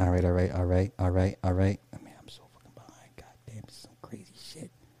 All right. I mean, I'm so fucking behind. God damn, this is some crazy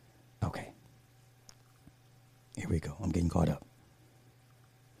shit. Okay. Here we go. I'm getting caught up.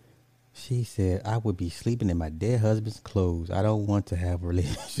 She said, I would be sleeping in my dead husband's clothes. I don't want to have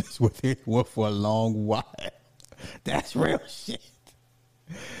relationships with anyone for a long while. That's real shit.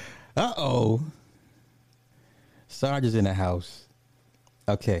 Uh-oh. Sarge is in the house.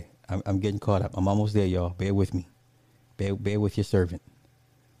 Okay, I'm getting caught up. I'm almost there, y'all. Bear with me. Bear with your servant.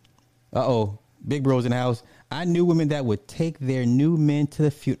 Uh-oh. Big bro's in the house. I knew women that would take their new men to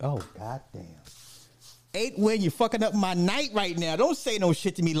the future. Oh, goddamn. 8 when you're fucking up my night right now. Don't say no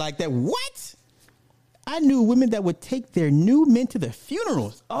shit to me like that. What? I knew women that would take their new men to the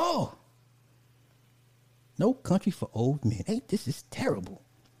funerals. Oh. No country for old men. Hey, this is terrible.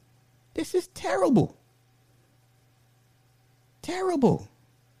 This is terrible. Terrible.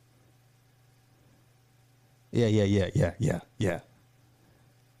 Yeah.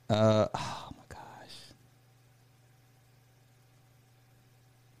 Oh my gosh.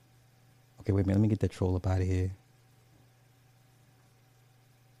 Okay, wait a minute. Let me get that troll up out of here.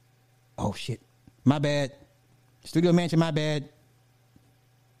 Oh shit. My bad. Studio Mansion, my bad.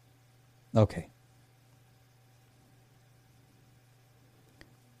 Okay.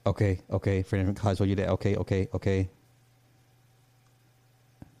 Ferdinand College told you that. Okay.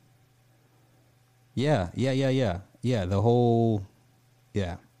 Yeah. The whole,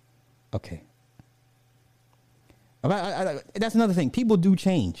 yeah. Okay. That's another thing. People do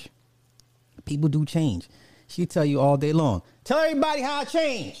change. She tell you all day long. Tell everybody how I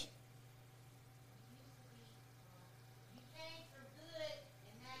change. You changed for good,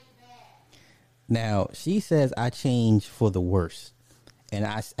 and now you're bad. Now she says I changed for the worse, and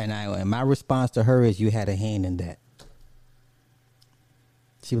my response to her is you had a hand in that.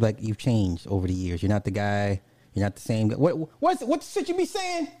 She was like, you've changed over the years. You're not the guy. You're not the same guy. What's the shit you be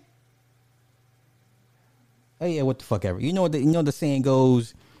saying? Oh yeah, what the fuck ever. You know the saying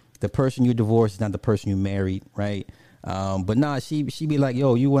goes, The person you divorced is not the person you married, right? But nah, she be like,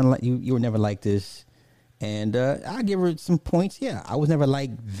 yo, you weren't like you were never like this. And I give her some points. Yeah, I was never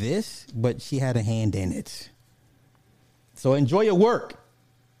like this, but she had a hand in it. So enjoy your work.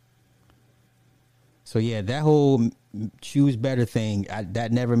 So yeah, that whole choose better thing,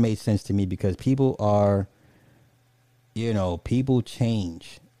 that never made sense to me, because people are, people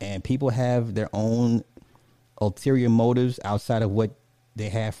change and people have their own ulterior motives outside of what they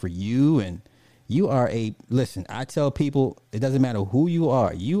have for you. And listen, I tell people, it doesn't matter who you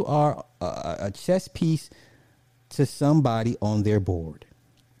are a chess piece to somebody on their board.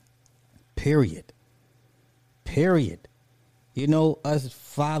 Period. Us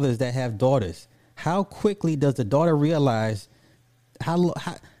fathers that have daughters, how quickly does the daughter realize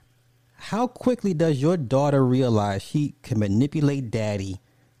how quickly does your daughter realize she can manipulate daddy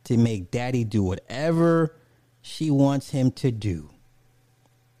to make daddy do whatever she wants him to do?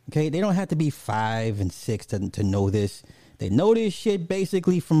 Okay, they don't have to be 5 and 6 to know this. They know this shit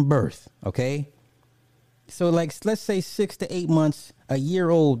basically from birth, okay? So like, let's say 6 to 8 months, a year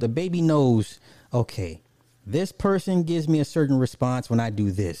old, the baby knows, okay, this person gives me a certain response when I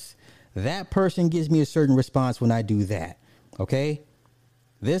do this. That person gives me a certain response when I do that. Okay?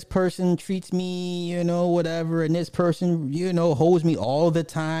 This person treats me, whatever. And this person, holds me all the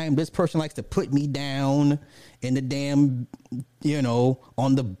time. This person likes to put me down in the damn,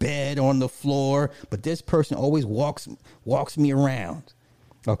 on the bed, on the floor. But this person always walks me around.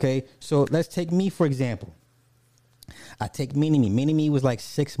 Okay? So let's take me, for example. I take Mini-Me. Mini-Me was like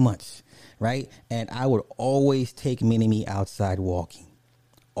 6 months, right? And I would always take Mini-Me outside walking.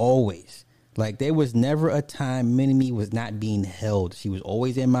 Always. Like, there was never a time Mini-Me was not being held. She was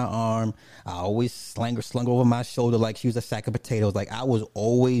always in my arm. I always slung her over my shoulder like she was a sack of potatoes. Like, I was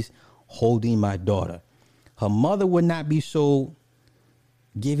always holding my daughter. Her mother would not be so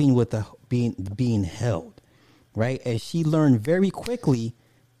giving with the being held, right? And she learned very quickly,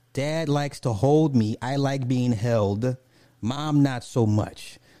 Dad likes to hold me. I like being held. Mom, not so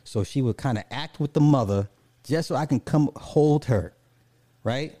much. So she would kind of act with the mother just so I can come hold her.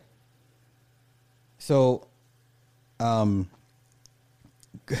 Right? So,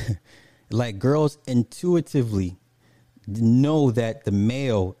 like, girls intuitively know that the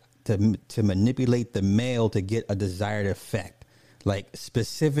male, to manipulate the male to get a desired effect, like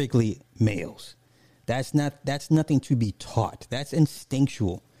specifically males, that's nothing to be taught. That's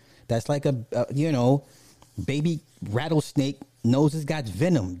instinctual. That's like a baby rattlesnake knows it's got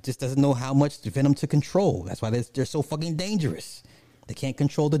venom, just doesn't know how much venom to control. That's why they're so fucking dangerous. They can't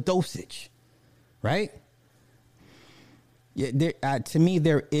control the dosage, right? Yeah, to me,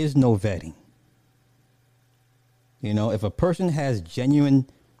 there is no vetting. If a person has genuine,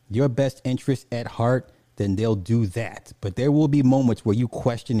 your best interest at heart, then they'll do that. But there will be moments where you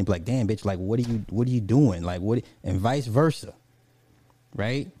question and be like, "Damn, bitch! Like, what are you doing? Like, what?" And vice versa,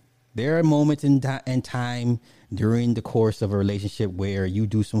 right? There are moments in time during the course of a relationship where you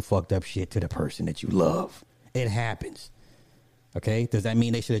do some fucked up shit to the person that you love. It happens. Okay, does that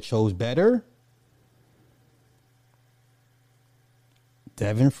mean they should have chose better?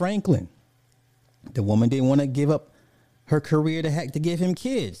 Devin Franklin, the woman didn't want to give up her career to give him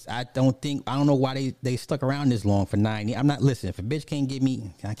kids. I don't know why they stuck around this long for 9 years. I'm not listening. If a bitch can't give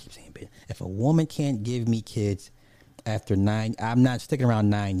me, I keep saying bitch. If a woman can't give me kids after 9, I'm not sticking around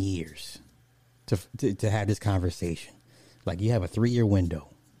 9 years to have this conversation. Like, you have a 3-year window.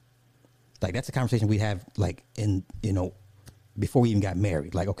 Like, that's a conversation we have, like, before we even got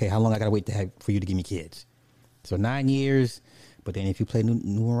married. Like, okay, how long I gotta wait for you to give me kids? So 9 years, but then if you play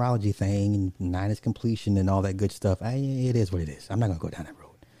numerology thing and 9 is completion and all that good stuff, it is what it is. I'm not gonna go down that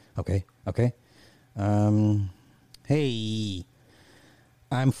road. Okay. Hey,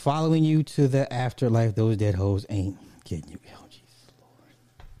 I'm following you to the afterlife. Those dead hoes ain't getting you. Oh, Jesus Lord.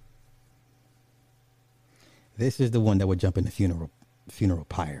 This is the one that would jump in the funeral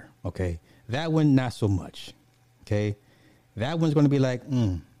pyre. Okay, that one not so much. Okay. That one's going to be like,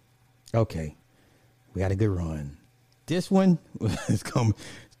 okay, we got a good run. This one is coming.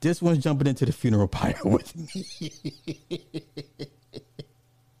 This one's jumping into the funeral pyre with me.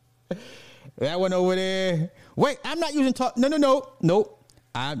 That one over there. Wait, I'm not using talk. No.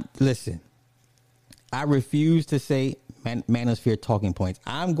 Listen. I refuse to say manosphere talking points.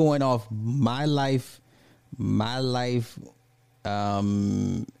 I'm going off my life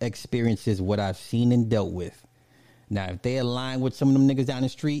experiences, what I've seen and dealt with. Now, if they align with some of them niggas down the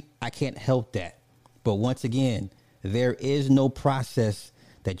street, I can't help that. But once again, there is no process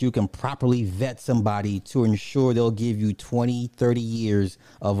that you can properly vet somebody to ensure they'll give you 20, 30 years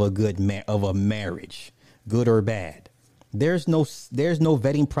of a good of a marriage, good or bad. There's no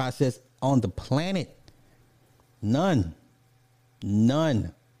vetting process on the planet. None.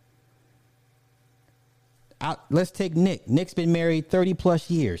 Let's take Nick. Nick's been married 30 plus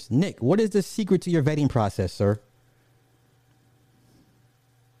years. Nick, what is the secret to your vetting process, sir?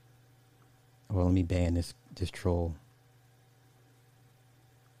 Well, let me ban this troll.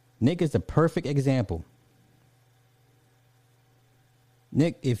 Nick is the perfect example.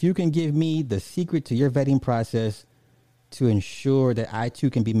 Nick, if you can give me the secret to your vetting process to ensure that I too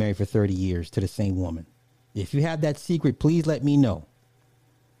can be married for 30 years to the same woman. If you have that secret, please let me know.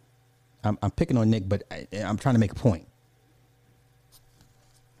 I'm picking on Nick, but I'm trying to make a point.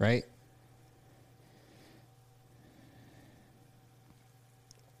 Right?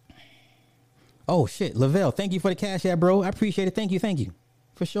 Oh, shit. Lavelle, thank you for the cash app, bro. I appreciate it. Thank you.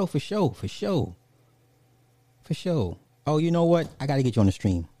 For sure. Oh, you know what? I got to get you on the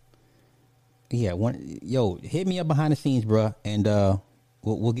stream. Yeah, hit me up behind the scenes, bro, and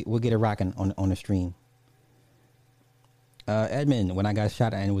we'll get it rocking on the stream. Edmund, when I got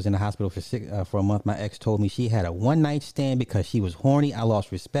shot and was in the hospital for a month, my ex told me she had a one night stand because she was horny. I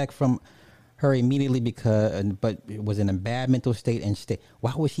lost respect from her immediately but it was in a bad mental state and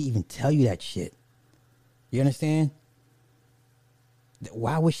Why would she even tell you that shit? You understand?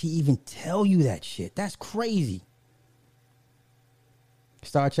 Why would she even tell you that shit? That's crazy.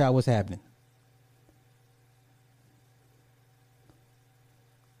 Star Child, what's happening?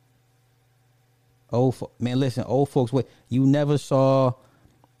 Man, listen, old folks, you never saw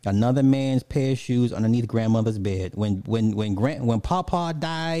another man's pair of shoes underneath grandmother's bed. When Papa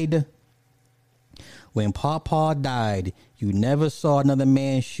died, you never saw another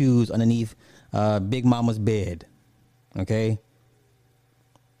man's shoes underneath Big Mama's bed. Okay?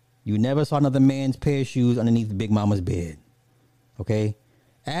 You never saw another man's pair of shoes underneath Big Mama's bed. Okay?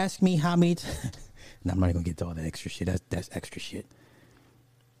 Ask me how many No, I'm not even gonna get to all that extra shit. That's extra shit.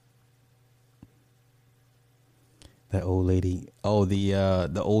 That old lady. Oh, the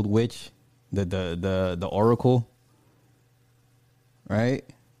old witch, the oracle, right?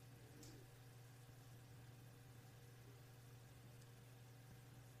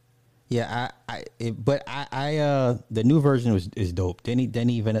 Yeah, the new version is dope. Denny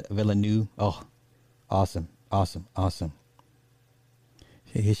Villeneuve. Oh, awesome.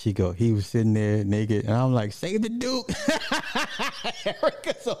 Here she go. He was sitting there naked, and I'm like, save the Duke.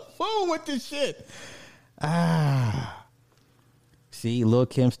 Erica's a fool with this shit. See, Lil'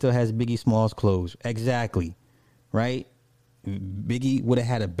 Kim still has Biggie Smalls clothes. Exactly. Right? Biggie would have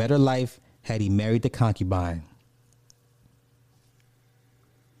had a better life had he married the concubine.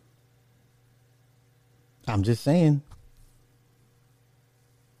 I'm just saying.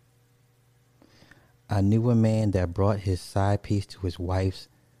 I knew a man that brought his side piece to his wife's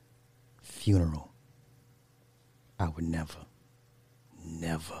funeral. I would never.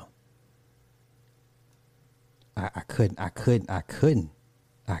 I couldn't.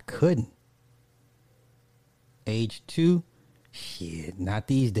 Age 2? Shit, not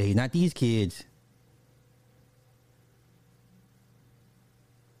these days, not these kids.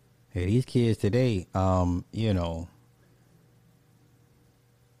 Hey, these kids today, I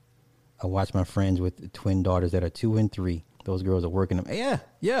watch my friends with twin daughters that are 2 and 3. Those girls are working them. Yeah.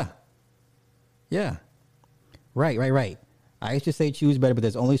 Right. I used to say choose better, but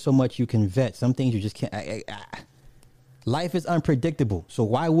there's only so much you can vet. Some things you just can't. Life is unpredictable, so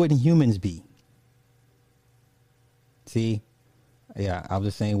why wouldn't humans be? See, yeah, I was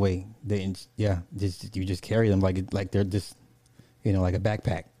the same way. You just carry them like they're just, like a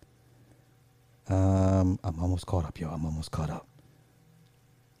backpack. I'm almost caught up, y'all.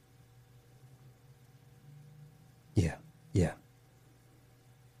 Yeah.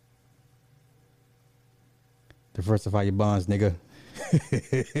 Diversify your bonds, nigga.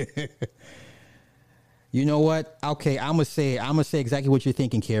 You know what? Okay, I'm gonna say exactly what you're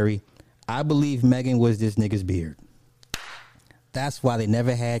thinking, Carrie. I believe Megan was this nigga's beard. That's why they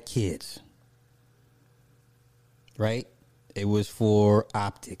never had kids. Right? It was for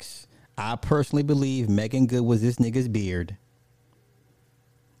optics. I personally believe Megan Good was this nigga's beard.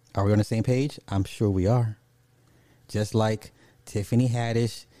 Are we on the same page? I'm sure we are. Just like Tiffany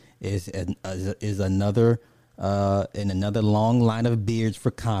Haddish is another in another long line of beards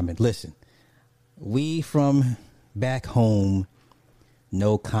for Common. Listen, we from back home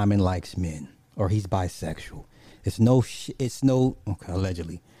know Common likes men, or he's bisexual.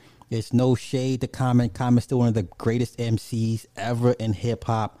 Allegedly. It's no shade to Common. Common's still one of the greatest MCs ever in hip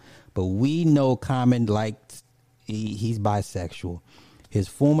hop, but we know Common he's bisexual. His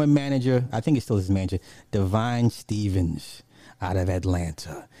former manager, I think it's still his manager, Divine Stevens. out of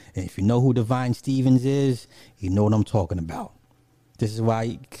Atlanta. And if you know who Divine Stevens is, you know what I'm talking about. This is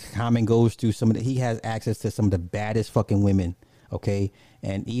why Common goes through he has access to some of the baddest fucking women. Okay.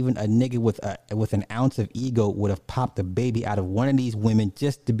 And even a nigga with an ounce of ego would have popped a baby out of one of these women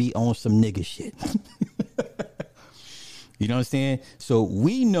just to be on some nigga shit. You know what I'm saying? So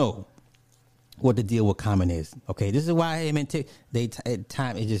we know what the deal with Common is. Okay. This is why him and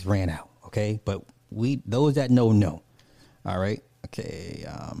time it just ran out. Okay. But those that know. All right. Okay.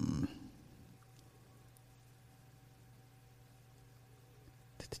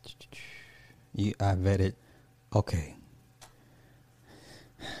 I vetted. Okay.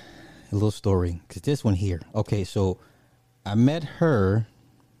 A little story. Because this one here. Okay. So I met her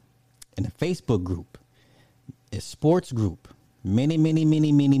in a Facebook group, a sports group, many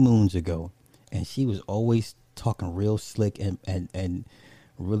moons ago. And she was always talking real slick and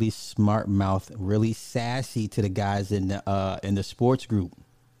really smart mouth, really sassy to the guys in the sports group.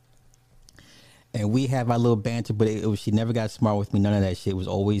 And we have our little banter, but she never got smart with me. None of that shit. It was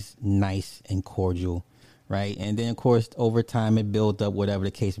always nice and cordial, right? And then, of course, over time, it built up, whatever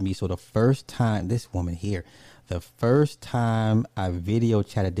the case may be. So the first time, this woman here, the first time I video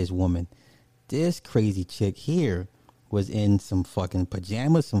chatted this woman, this crazy chick here was in some fucking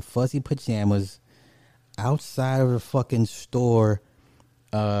pajamas, some fuzzy pajamas, outside of the fucking store,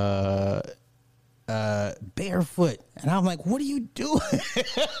 barefoot. And I'm like, what are you doing?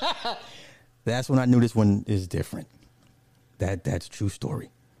 That's when I knew this one is different. That's true story.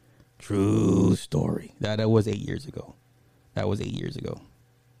 True story. That was 8 years ago.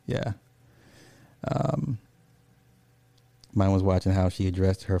 Yeah. Mine was watching how she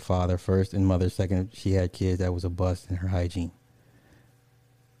addressed her father first and mother second. She had kids. That was a bust in her hygiene.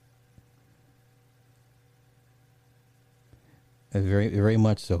 Very, very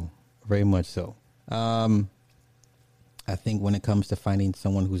much so. Very much so. I think when it comes to finding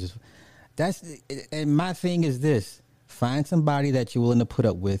someone who's and my thing is this: find somebody that you're willing to put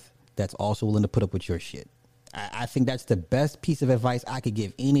up with, that's also willing to put up with your shit. I think that's the best piece of advice I could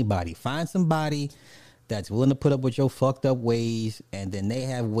give anybody. Find somebody that's willing to put up with your fucked up ways, and then they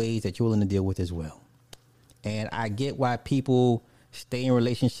have ways that you're willing to deal with as well. And I get why people stay in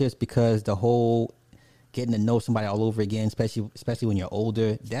relationships, because the whole getting to know somebody all over again, especially when you're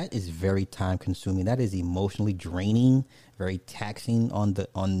older, that is very time consuming. That is emotionally draining, very taxing on the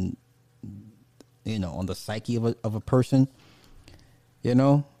psyche of a person,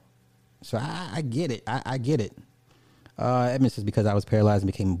 So I get it. I get it. Edmund says, because I was paralyzed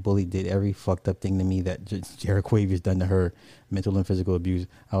and became a bully, did every fucked up thing to me that Jared Quavius done to her, mental and physical abuse.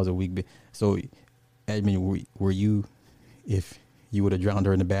 I was a weak bitch. So, Edmund, were you, if you would have drowned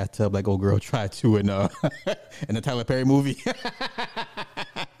her in the bathtub like old girl tried to in in the Tyler Perry movie?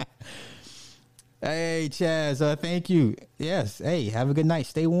 Hey, Chaz, thank you. Yes. Hey, have a good night.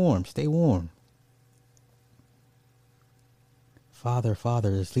 Stay warm. Stay warm. Father,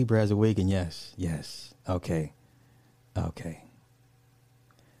 the sleeper has awakened. Yes. Okay.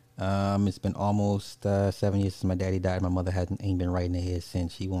 It's been almost 7 years since my daddy died. My mother ain't been right in the head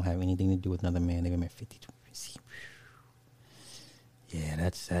since. She won't have anything to do with another man. They've been married 52. Yeah,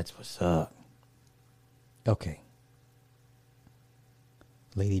 that's what's up. Okay.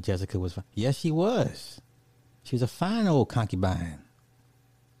 Lady Jessica was fine. Yes, she was. She was a fine old concubine.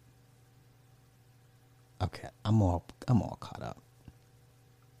 Okay, I'm all caught up.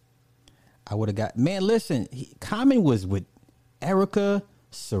 I would have got, man, listen, Common was with Erica,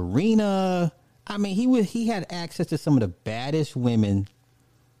 Serena. I mean, he had access to some of the baddest women.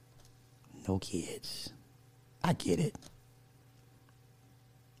 No kids. I get it.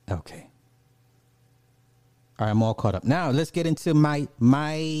 Okay. All right, I'm all caught up. Now let's get into my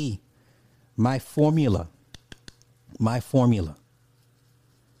formula. My formula.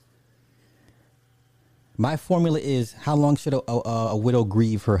 My formula is, how long should a widow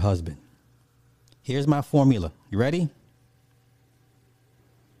grieve her husband? Here's my formula. You ready?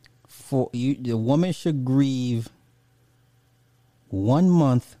 The woman should grieve 1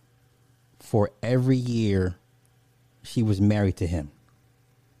 month for every year she was married to him.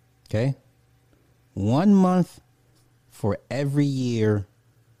 Okay? 1 month for every year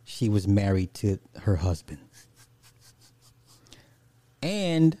she was married to her husband.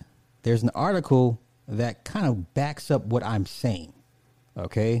 And there's an article that kind of backs up what I'm saying.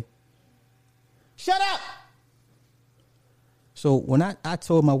 Okay? Shut up! So when I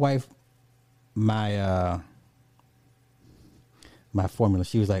told my wife my formula,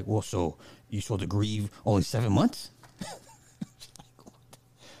 she was like, well, so you supposed to grieve only 7 months?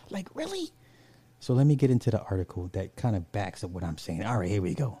 Like, really? So let me get into the article that kind of backs up what I'm saying. All right, here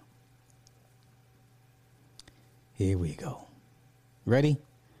we go. Ready?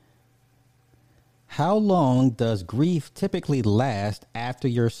 How long does grief typically last after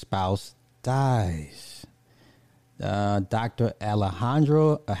your spouse dies? Dr.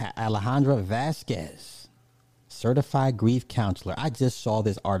 Alejandra Vasquez, certified grief counselor. I just saw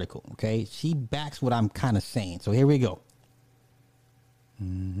this article, okay? She backs what I'm kind of saying. So here we go.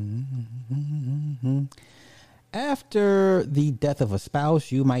 After the death of a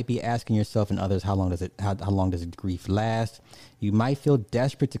spouse, you might be asking yourself and others, how long does grief last? You might feel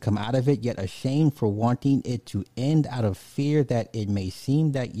desperate to come out of it, yet ashamed for wanting it to end out of fear that it may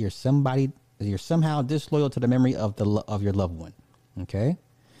seem that you're somehow disloyal to the memory of your loved one. Okay?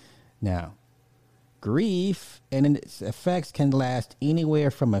 Now, grief and its effects can last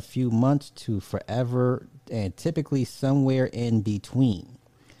anywhere from a few months to forever, and typically somewhere in between.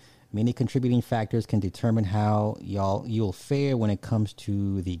 Many contributing factors can determine how you'll fare when it comes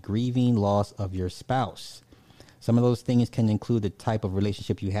to the grieving loss of your spouse. Some of those things can include the type of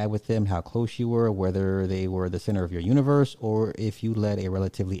relationship you had with them, how close you were, whether they were the center of your universe, or if you led a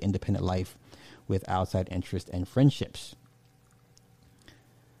relatively independent life with outside interest and friendships.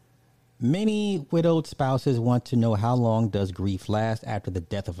 Many widowed spouses want to know how long does grief last after the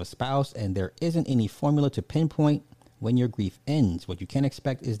death of a spouse, and there isn't any formula to pinpoint when your grief ends. What you can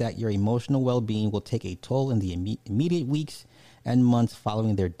expect is that your emotional well-being will take a toll in the immediate weeks and months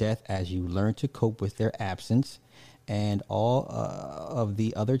following their death as you learn to cope with their absence and all of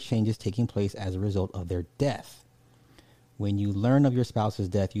the other changes taking place as a result of their death. When you learn of your spouse's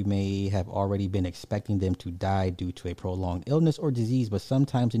death, you may have already been expecting them to die due to a prolonged illness or disease, but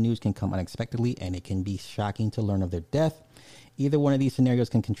sometimes the news can come unexpectedly and it can be shocking to learn of their death. Either one of these scenarios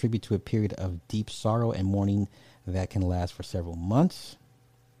can contribute to a period of deep sorrow and mourning that can last for several months.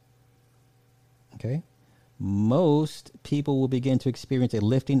 Okay. Most people will begin to experience a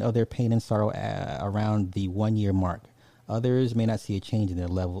lifting of their pain and sorrow around the 1 year mark. Others may not see a change in their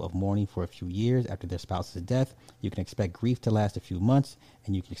level of mourning for a few years after their spouse's death. You can expect grief to last a few months,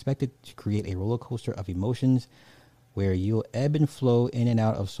 and you can expect it to create a roller coaster of emotions where you'll ebb and flow in and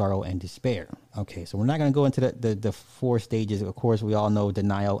out of sorrow and despair. Okay, so we're not going to go into the 4 stages. Of course, we all know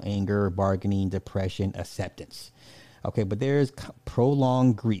denial, anger, bargaining, depression, acceptance. Okay, but there's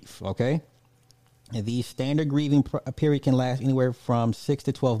prolonged grief, okay? And the standard grieving period can last anywhere from 6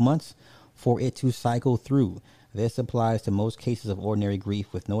 to 12 months for it to cycle through. This applies to most cases of ordinary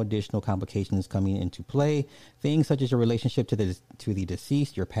grief with no additional complications coming into play. Things such as your relationship to the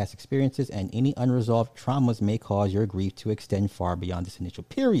deceased, your past experiences, and any unresolved traumas may cause your grief to extend far beyond this initial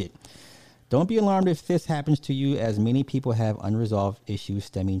period. Don't be alarmed if this happens to you, as many people have unresolved issues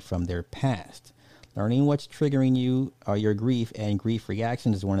stemming from their past. Learning what's triggering you or your grief and grief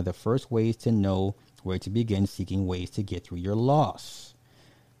reaction is one of the first ways to know where to begin seeking ways to get through your loss.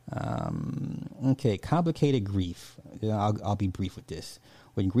 Okay, complicated grief. I'll be brief with this.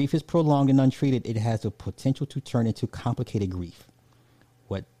 When grief is prolonged and untreated, it has the potential to turn into complicated grief.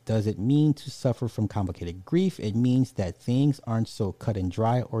 What does it mean to suffer from complicated grief? It means that things aren't so cut and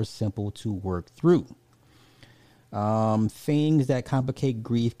dry or simple to work through. Things that complicate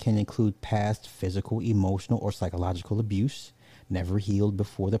grief can include past physical, emotional, or psychological abuse, never healed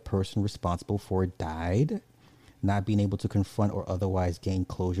before the person responsible for it died. Not being able to confront or otherwise gain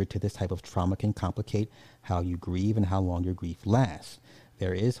closure to this type of trauma can complicate how you grieve and how long your grief lasts.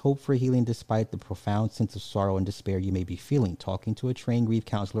 There is hope for healing despite the profound sense of sorrow and despair you may be feeling. Talking to a trained grief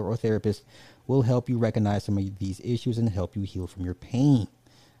counselor or therapist will help you recognize some of these issues and help you heal from your pain.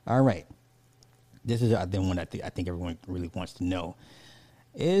 All right. This is the one I think everyone really wants to know.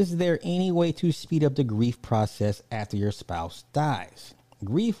 Is there any way to speed up the grief process after your spouse dies?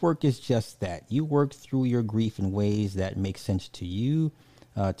 Grief work is just that. You work through your grief in ways that make sense to you,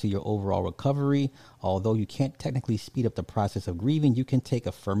 to your overall recovery. Although you can't technically speed up the process of grieving, you can take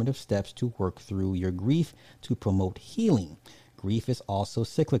affirmative steps to work through your grief to promote healing. Grief is also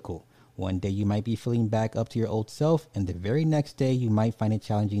cyclical. One day you might be feeling back up to your old self, and the very next day you might find it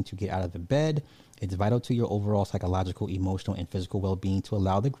challenging to get out of the bed. It's vital to your overall psychological, emotional, and physical well-being to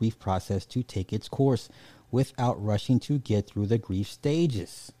allow the grief process to take its course without rushing to get through the grief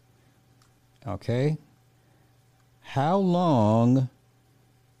stages. Okay? How long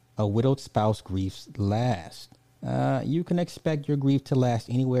a widowed spouse griefs last? You can expect your grief to last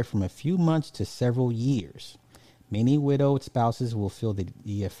anywhere from a few months to several years. Many widowed spouses will feel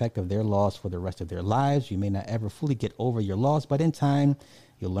the effect of their loss for the rest of their lives. You may not ever fully get over your loss, but in time,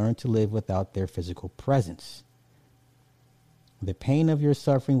 you'll learn to live without their physical presence. The pain of your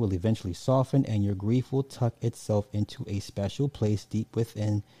suffering will eventually soften, and your grief will tuck itself into a special place deep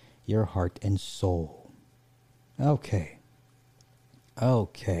within your heart and soul. Okay.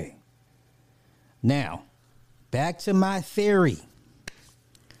 Now, back to my theory.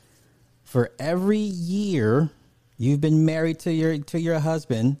 For every year you've been married to your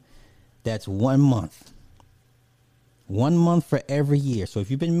husband, that's 1 month. 1 month for every year. So if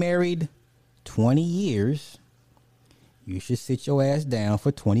you've been married 20 years, you should sit your ass down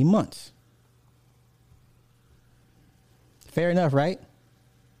for 20 months. Fair enough, right?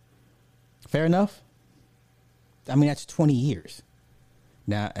 Fair enough? I mean, that's 20 years.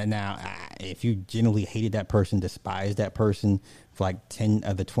 Now, if you genuinely hated that person, despised that person for like 10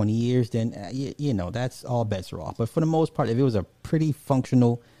 of the 20 years, then, you know, that's all bets are off. But for the most part, if it was a pretty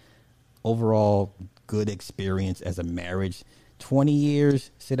functional, overall good experience as a marriage, 20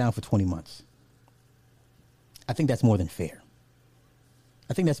 years, sit down for 20 months. I think that's more than fair.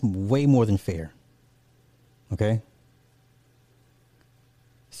 I think that's way more than fair. Okay?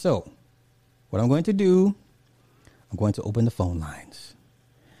 So, what I'm going to do, I'm going to open the phone lines.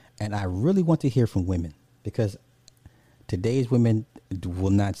 And I really want to hear from women because today's women will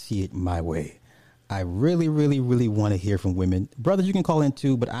not see it my way. I really, really, really want to hear from women. Brothers, you can call in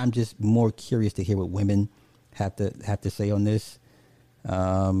too, but I'm just more curious to hear what women have to say on this.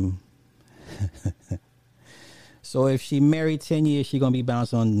 So if she married 10 years, she's going to be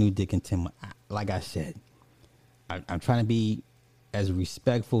bouncing on new dick in 10 months. Like I said, I'm trying to be as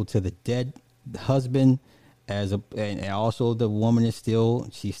respectful to the dead husband and also the woman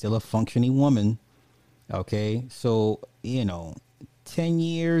she's still a functioning woman. Okay. So, 10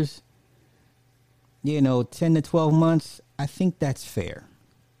 years, 10 to 12 months, I think that's fair.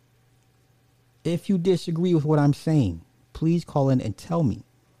 If you disagree with what I'm saying, please call in and tell me.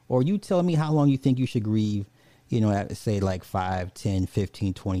 Or you tell me how long you think you should grieve, at say like 5, 10,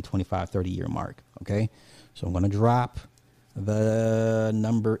 15, 20, 25, 30 year mark. Okay. So I'm going to drop the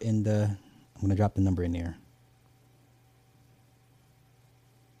number in there.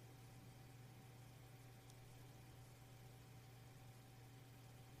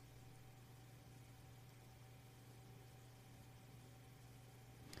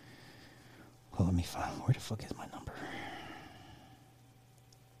 Well, let me find, where the fuck is my number?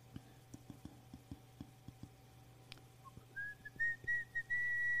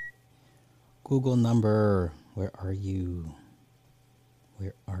 Google number. Where are you?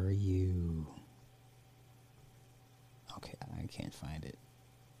 Where are you? Okay, I can't find it.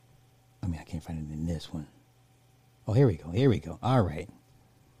 I mean, I can't find it in this one. Oh, here we go. Here we go. All right.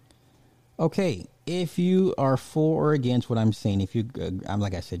 Okay, if you are for or against what I'm saying, if you, I'm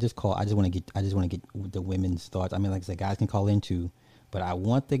like I said, just call. I just want to get the women's thoughts. I mean, like I said, guys can call in too, but I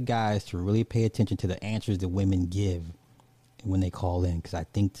want the guys to really pay attention to the answers the women give when they call in, because I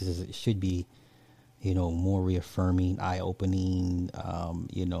think should be, more reaffirming, eye-opening.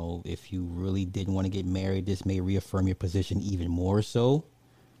 If you really didn't want to get married, this may reaffirm your position even more so.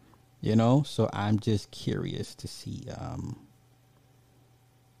 So I'm just curious to see.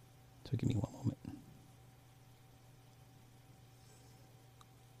 So give me one moment.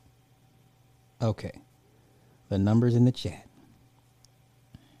 Okay. The number's in the chat.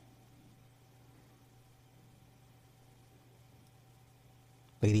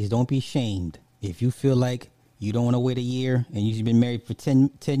 Ladies, don't be shamed. If you feel like you don't want to wait a year and you've been married for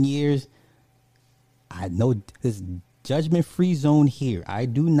 10 years, I know this judgment-free zone here. I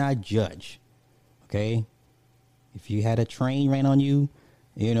do not judge. Okay? If you had a train ran on you,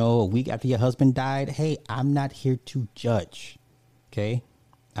 a week after your husband died, hey, I'm not here to judge. Okay?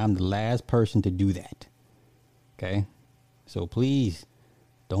 I'm the last person to do that. Okay? So please,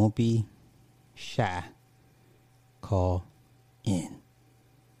 don't be shy. Call in.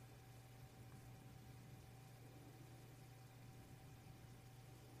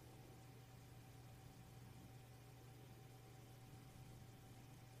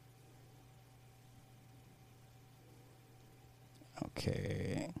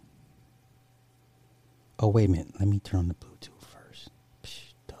 Okay. Oh, wait a minute. Let me turn on the Bluetooth first.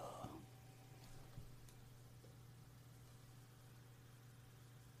 Psh, duh.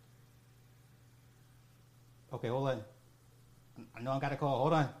 Okay, hold on. I know I got a call.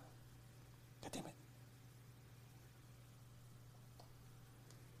 Hold on. God damn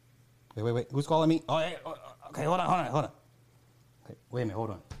it. Wait. Who's calling me? Oh, hey, okay, hold on. Okay, wait a minute.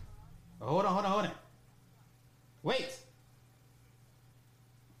 Hold on. Hold on. Wait.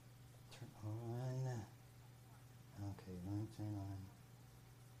 Turn on.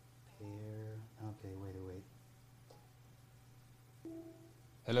 Pair. Okay, wait.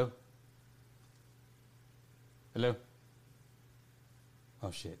 Hello?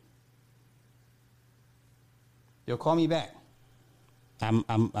 Oh shit. Yo, call me back. I'm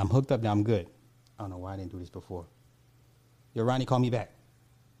hooked up now. I'm good. I don't know why I didn't do this before. Yo, Ronnie, call me back.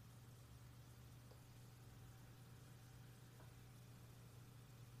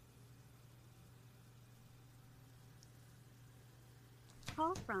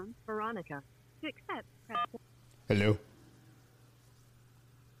 call from Veronica. To accept, press 1. Hello.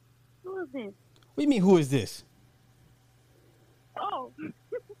 Who is this? What do you mean? Who is this? Oh. It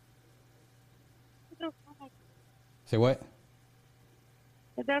does sound like. Say what?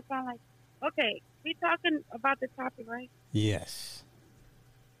 It does sound like. Okay, we talking about the topic, right? Yes.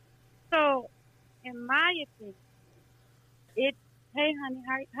 So, in my opinion, it. Hey, honey,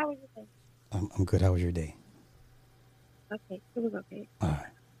 how was your day? I'm good. How was your day? Okay, it was okay. All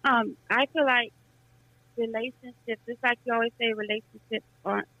right. I feel like relationships, just like you always say, relationships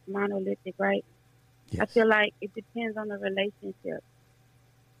aren't monolithic, right? Yes. I feel like it depends on the relationship.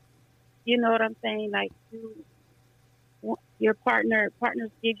 You know what I'm saying? Like your partners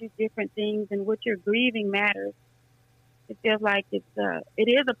give you different things, and what you're grieving matters. It feels like it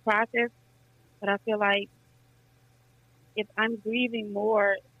is a process, but I feel like if I'm grieving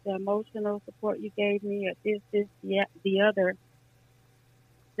more the emotional support you gave me, or the other,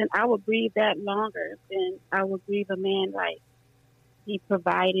 then I would grieve that longer than I would grieve a man like he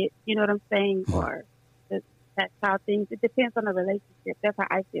provided. You know what I'm saying? Or that's how things. It depends on the relationship. That's how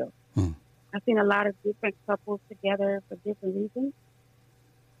I feel. I've seen a lot of different couples together for different reasons,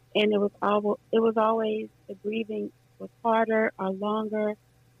 and it was always the grieving was harder or longer,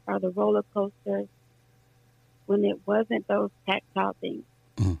 or the roller coaster when it wasn't those tactile things.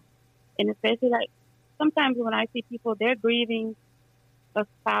 And especially like sometimes when I see people, they're grieving a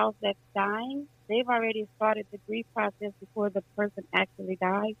spouse that's dying. They've already started the grief process before the person actually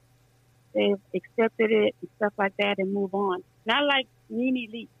dies. They've accepted it and stuff like that and move on. Not like Nene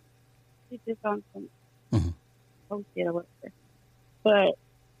Leakes. She's just on some bullshit or whatever. But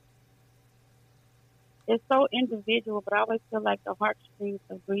it's so individual, but I always feel like the heartstrings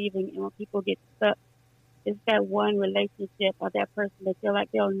of grieving, and when people get stuck, it's that one relationship or that person they feel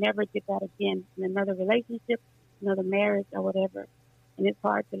like they'll never get that again in another relationship, another marriage or whatever. And it's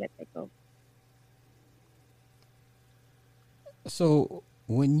hard to let that go. So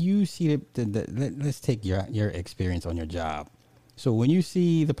when you see let's take your experience on your job. So when you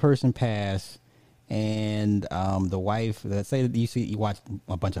see the person pass and the wife, let's say that you watch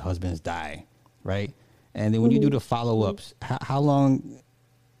a bunch of husbands die, right? And then when you do the follow-ups, how long,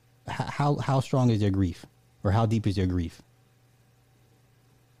 how strong is your grief, or how deep is your grief?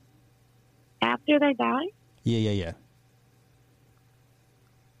 After they die? Yeah.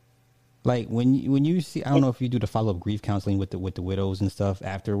 Like when you see, I don't know if you do the follow-up grief counseling with the widows and stuff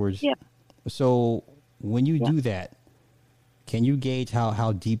afterwards. Yeah. So when you do that, can you gauge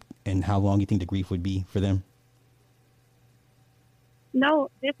how deep and how long you think the grief would be for them? No,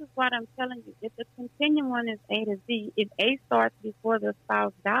 this is what I'm telling you. If the continuum is A to Z, if A starts before the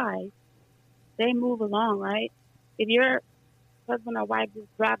spouse dies, they move along, right? If your husband or wife just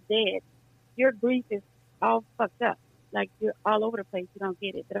dropped dead, your grief is all fucked up. Like you're all over the place. You don't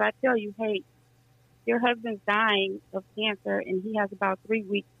get it. But if I tell you, hey, your husband's dying of cancer and he has about 3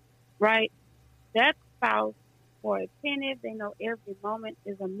 weeks, right? That spouse more attentive. They know every moment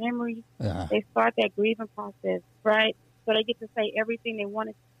is a memory. They start that grieving process, right? So they get to say everything they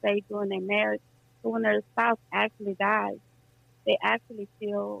wanted to say during their marriage. So when their spouse actually dies, they actually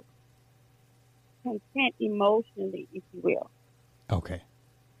feel content emotionally, if you will. Okay.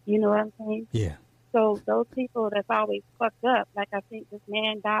 You know what I'm saying? Yeah. So those people that's always fucked up, like I think this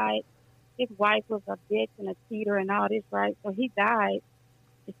man died, his wife was a bitch and a cheater and all this, right? So he died,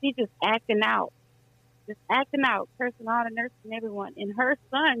 and she just acting out, cursing all the nurses and everyone. And her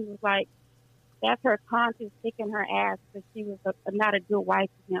son was like, that's her conscience kicking her ass because she was not a good wife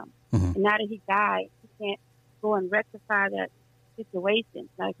to him. And now that he died, she can't go and rectify that situation.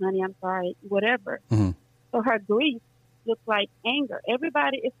 Like, honey, I'm sorry, whatever. So her grief looks like anger.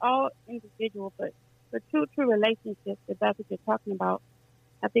 Everybody, it's all individual, but for true relationships, if that's what you're talking about,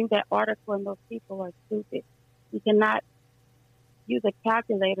 I think that article and those people are stupid. You cannot use a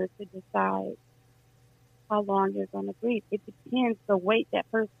calculator to decide how long you're going to grieve. It depends the weight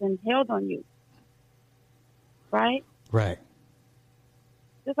that person held on you. Right? Right.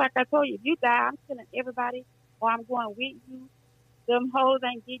 Just like I told you, if you die, I'm killing everybody, or I'm going with you. Them hoes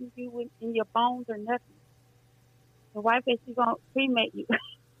ain't getting you in your bones or nothing. The wife said she's going to cremate you.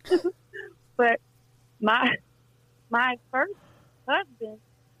 But my first husband,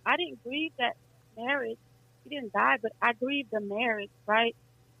 I didn't grieve that marriage. He didn't die, but I grieved the marriage, right?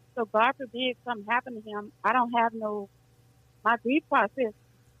 So God forbid if something happened to him, I don't have my grief process is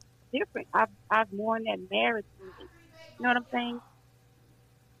different. I've mourned that marriage. You know what I'm saying?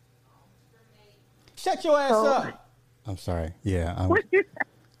 Shut your ass up. I'm sorry. Yeah, I'm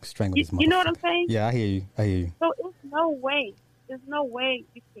strangling this motherfucker. You know what I'm saying? Yeah, I hear you. So there's no way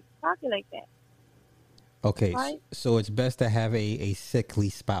you could calculate that. Okay, right? so it's best to have a sickly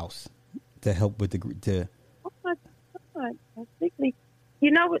spouse to help with the to. Oh my God, that's sickly. You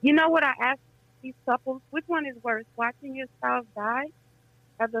know what I ask these couples? Which one is worse, watching your spouse die,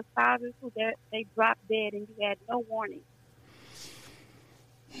 or the spouses who they drop dead and you had no warning?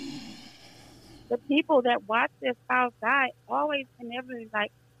 The people that watch their spouse die always inevitably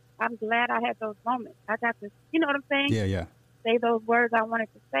like, I'm glad I had those moments. I got to, you know what I'm saying? Yeah, yeah. Say those words I wanted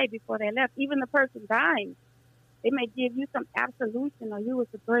to say before they left. Even the person dying, they may give you some absolution or you was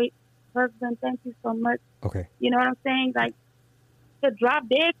a great husband. Thank you so much. Okay. You know what I'm saying? Like the drop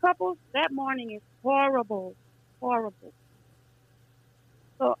dead couples, that morning is horrible, horrible.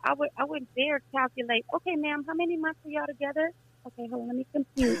 So I would dare calculate. Okay, ma'am, how many months are y'all together? Okay, hold on, let me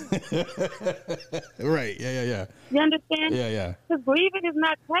compute. Right. Yeah, yeah, yeah. You understand? Yeah, yeah. Because grieving is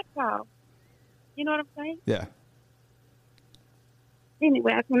not tactile. You know what I'm saying? Yeah.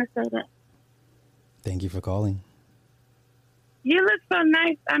 Anyway, I just want to say that. Thank you for calling. You look so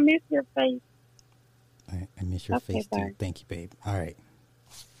nice. I miss your face. I miss your Okay, face too. bye. Thank you, babe. All right.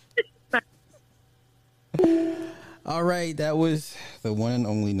 Bye. All right. That was the one and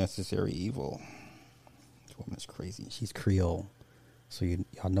only Necessary Evil. This woman is crazy. She's Creole. So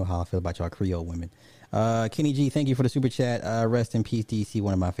y'all know how I feel about y'all Creole women. Kenny G, thank you for the super chat. Rest in peace, DC,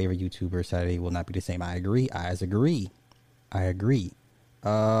 one of my favorite YouTubers. Saturday will not be the same. I agree. I agree.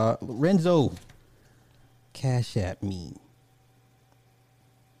 Renzo, cash at me.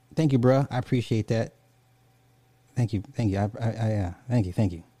 Thank you, bruh. I appreciate that. Thank you. Yeah. Thank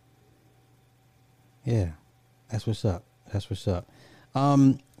you. Yeah, that's what's up.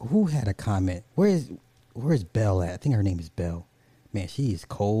 Who had a comment? Where's Belle at? I think her name is Belle. Man, she is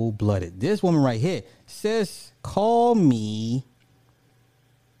cold blooded. This woman right here, sis, call me.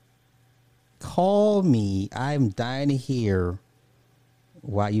 I'm dying to hear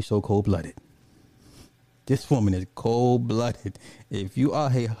why you so cold blooded. This woman is cold blooded. If you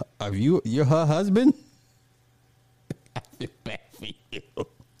are you're her husband, I feel bad for you.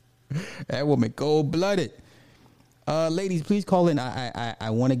 That woman cold blooded. Ladies, please call in. I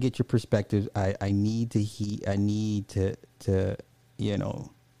want to get your perspectives. I need to hear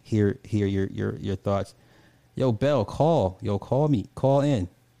your thoughts. Yo, Belle, call me, call in.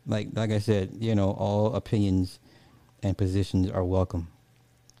 Like I said, all opinions and positions are welcome.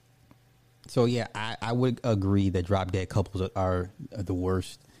 So yeah, I would agree that drop dead couples are the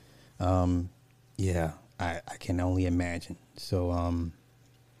worst. Yeah, I can only imagine. So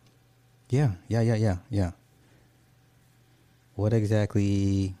yeah. What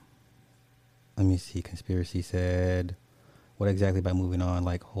exactly? Let me see. Conspiracy said, what exactly by moving on?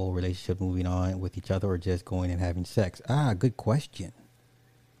 Like whole relationship moving on with each other, or just going and having sex? Good question.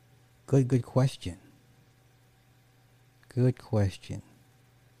 Good question. Good question.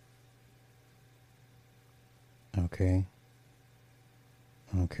 Okay.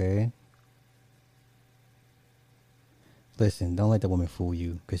 Listen, don't let the woman fool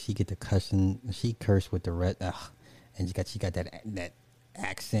you, because she get the cussing. She cursed with the red, and she got that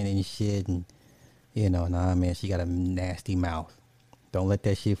accent and shit, and nah, man, she got a nasty mouth. Don't let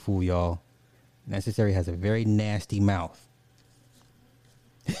that shit fool y'all. Necessary has a very nasty mouth.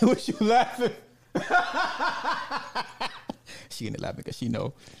 What you laughing? She gonna laugh because she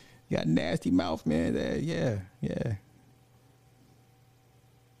know you got a nasty mouth, man. Yeah. Yeah.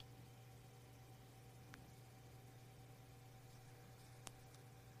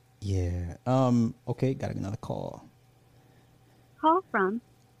 Okay, got another call. Call from.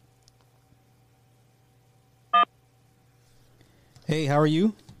 Hey, how are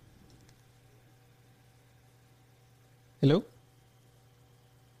you? Hello?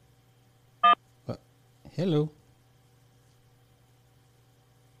 Hello?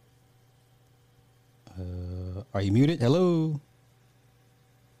 Are you muted? Hello?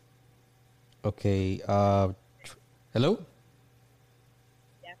 Okay, hello?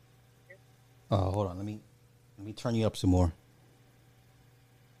 Yeah. Hold on, let me turn you up some more.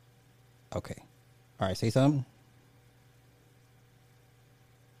 Okay. All right, say something.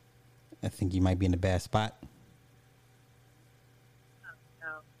 I think you might be in a bad spot. No.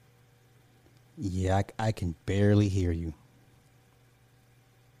 Yeah, I can barely hear you.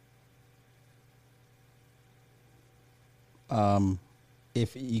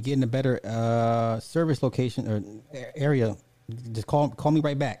 If you get in a better service location or area, just call me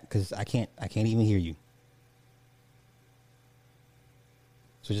right back, because I can't even hear you.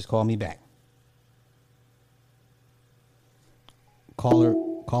 So just call me back. Caller,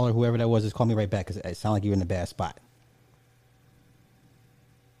 whoever that was, just call me right back, because it sounds like you're in a bad spot.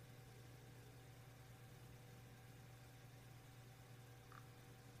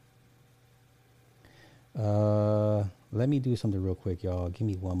 Let me do something real quick, y'all. Give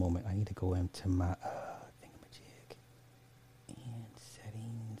me one moment. I need to go into my thingamajig and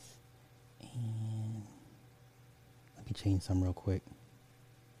settings, and let me change some real quick.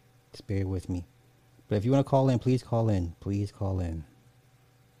 Just bear with me. But if you want to call in, please call in. Please call in.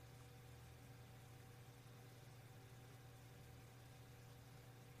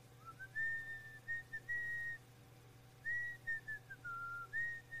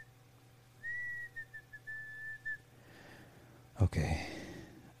 Okay.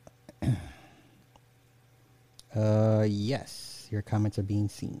 Yes, your comments are being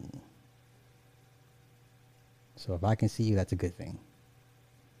seen. So if I can see you, that's a good thing.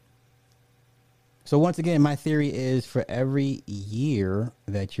 So once again, my theory is for every year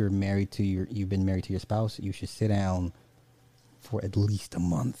that you've been married to your spouse, you should sit down for at least a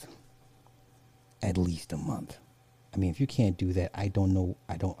month. At least a month. I mean, if you can't do that, I don't know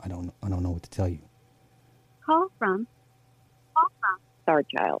what to tell you. Call from Star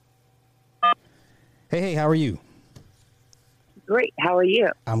Child. Hey, how are you? Great. How are you?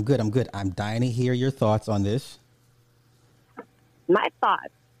 I'm good. I'm dying to hear your thoughts on this. My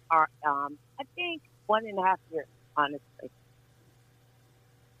thoughts are, I think 1.5 years, honestly.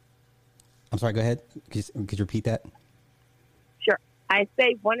 I'm sorry, go ahead. Could you repeat that? Sure. I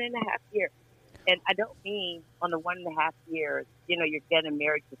say 1.5 years. And I don't mean on the 1.5 years, you're getting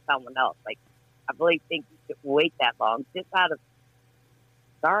married to someone else. Like, I really think you should wait that long, just out of,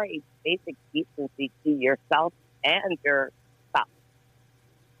 basic decency to yourself and your spouse.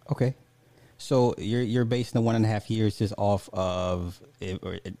 Okay. So you're basing the 1.5 years just off of,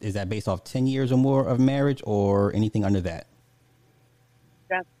 or is that based off 10 years or more of marriage or anything under that?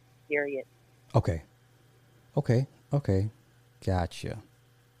 Just period. Okay. Gotcha.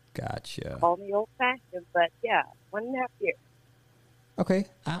 Call me old fashioned, but yeah, 1.5 years. Okay.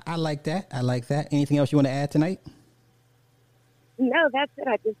 I like that. Anything else you want to add tonight? No, that's it.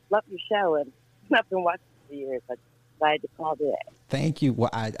 I just love your show, and I've been watching for years. I decided to call today. Thank you. Well,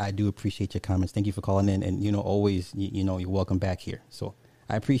 I do appreciate your comments. Thank you for calling in, and always, you're welcome back here. So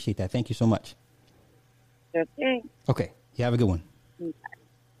I appreciate that. Thank you so much. Sure thing. Okay. You have a good one. You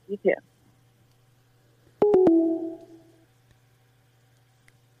too.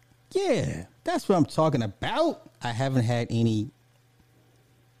 Yeah, that's what I'm talking about. I haven't had any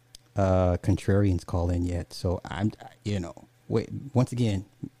contrarians call in yet, so I'm, wait, once again,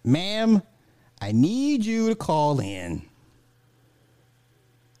 ma'am, I need you to call in.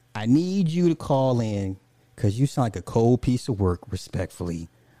 Because you sound like a cold piece of work, respectfully.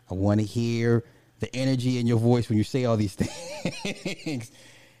 I want to hear the energy in your voice when you say all these things.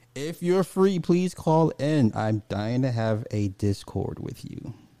 If you're free, please call in. I'm dying to have a Discord with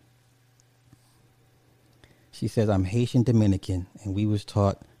you. She says, I'm Haitian Dominican, and we was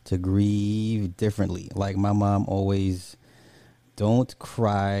taught to grieve differently. Like my mom always, don't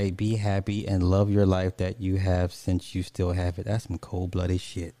cry, be happy, and love your life that you have since you still have it. That's some cold-blooded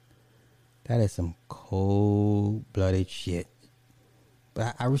shit. That is some cold-blooded shit.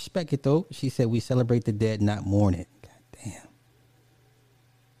 But I respect it, though. She said we celebrate the dead, not mourn it. God damn.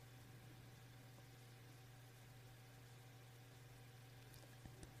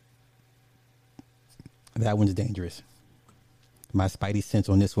 That one's dangerous. My spidey sense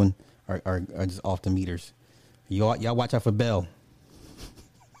on this one are just off the meters. Y'all watch out for Belle.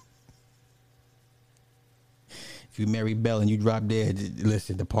 If you marry Belle and you drop dead,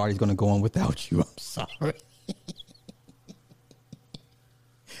 listen, the party's going to go on without you. I'm sorry.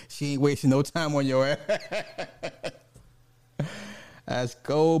 She ain't wasting no time on your ass. That's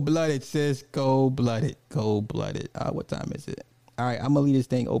cold-blooded, sis. Cold-blooded. What time is it? All right, I'm going to leave this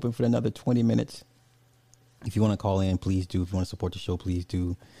thing open for another 20 minutes. If you want to call in, please do. If you want to support the show, please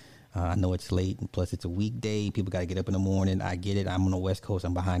do. I know it's late, and plus it's a weekday. People got to get up in the morning. I get it. I'm on the West Coast.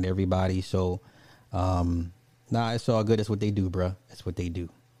 I'm behind everybody. So, it's all good. That's what they do, bruh. That's what they do.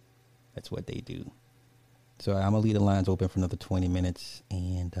 So I'm going to leave the lines open for another 20 minutes.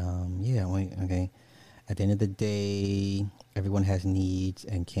 And, okay. At the end of the day, everyone has needs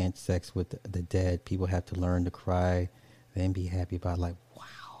and can't sex with the dead. People have to learn to cry, then be happy about life. Wow.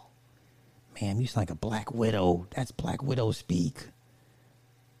 Man, you sound like a Black Widow. That's Black Widow speak.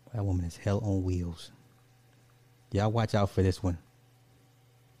 That woman is hell on wheels. Y'all watch out for this one.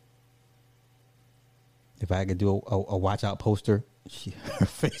 If I could do a watch out poster, her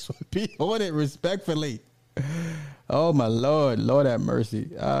face would be on it respectfully. Oh my Lord, Lord have mercy.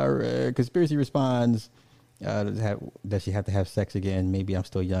 Conspiracy responds that she have to have sex again. Maybe I'm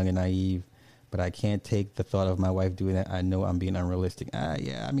still young and naive, but I can't take the thought of my wife doing that. I know I'm being unrealistic.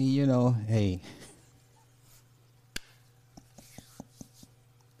 Yeah, I mean, hey.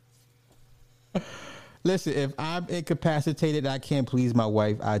 Listen, if I'm incapacitated, I can't please my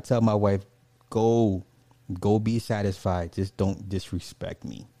wife. I tell my wife, go be satisfied. Just don't disrespect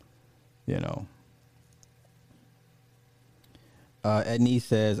me. You know. Edney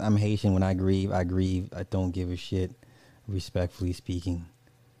says, I'm Haitian. When I grieve, I grieve. I don't give a shit. Respectfully speaking.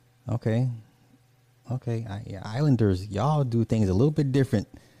 Okay. Islanders, y'all do things a little bit different.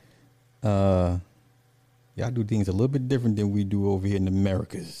 Y'all do things a little bit different than we do over here in the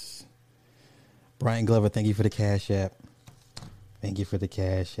Americas. Brian Glover, thank you for the Cash App. Thank you for the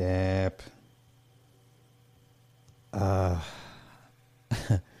Cash App.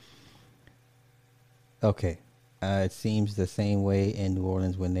 Okay. It seems the same way in New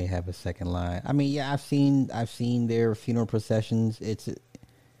Orleans when they have a second line. I mean, yeah, I've seen their funeral processions.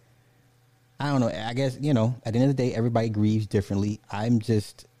 I don't know. I guess, you know, at the end of the day, everybody grieves differently.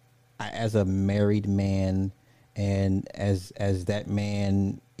 As a married man, and as that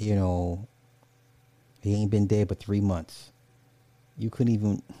man, you know, he ain't been dead but 3 months. You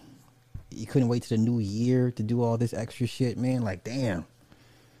couldn't wait till the new year to do all this extra shit, man. Like, damn.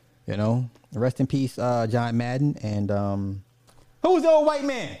 You know, rest in peace, John Madden. And who's the old white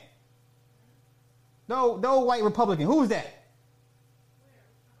man? The old white Republican. Who's that?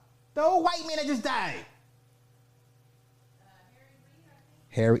 The old white man that just died.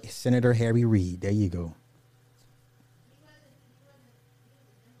 Senator Harry Reid. There you go.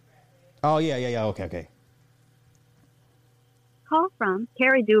 Oh yeah. Okay. Call from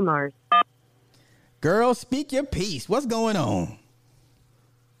Carrie Dumars. Girl, speak your piece. What's going on?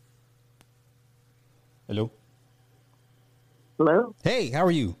 Hello? Hey, how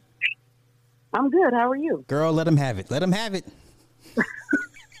are you? I'm good. How are you? Girl, let him have it. Let him have it.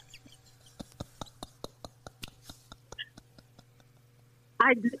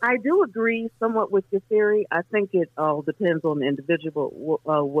 I do agree somewhat with your theory. I think it all depends on the individual.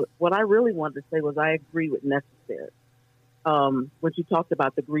 What I really wanted to say was I agree with necessary. When you talked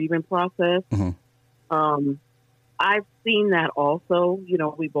about the grieving process, I've seen that also. You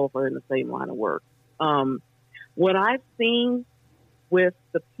know, we both are in the same line of work. What I've seen with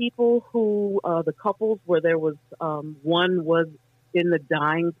the people who, the couples where there was, one was in the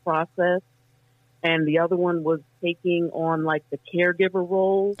dying process and the other one was taking on like the caregiver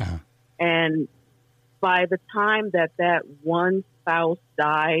role. Uh-huh. And by the time that one spouse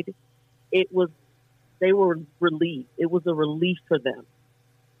died, they were relieved. It was a relief for them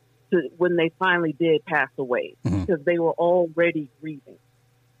when they finally did pass away, because they were already grieving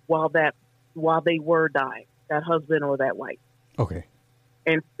while they were dying, that husband or that wife. Okay.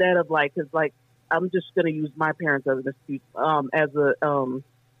 Instead of I'm just going to use my parents as an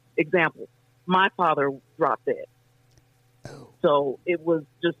example. My father dropped dead. Oh. So it was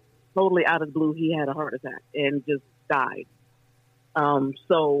just totally out of the blue. He had a heart attack and just died.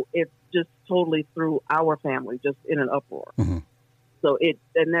 So it's just totally threw our family just in an uproar. Mm-hmm. So it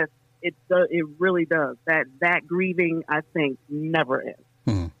really does. That grieving, I think, never ends.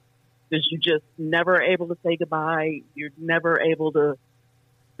 Mm-hmm. Because you're just never able to say goodbye. You're never able to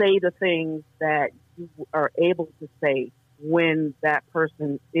say the things that you are able to say when that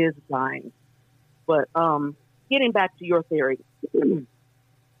person is dying. But getting back to your theory, some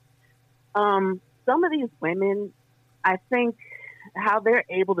of these women, I think how they're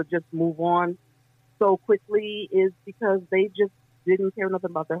able to just move on so quickly is because they just didn't care nothing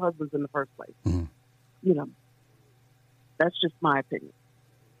about their husbands in the first place. Mm-hmm. You know, that's just my opinion.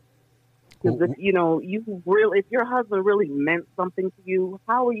 Because if your husband really meant something to you,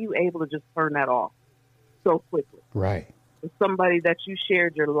 how are you able to just turn that off so quickly? Right. With somebody that you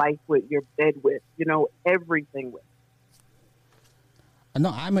shared your life with, your bed with, everything with.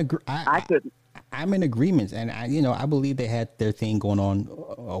 No, I couldn't. I'm in agreement, and I believe they had their thing going on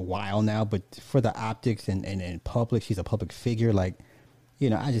a while now. But for the optics and in public, she's a public figure. I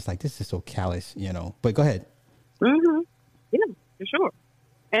just this is so callous. But go ahead. Mm-hmm. Yeah, for sure.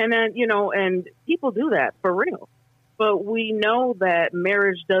 And then and people do that for real. But we know that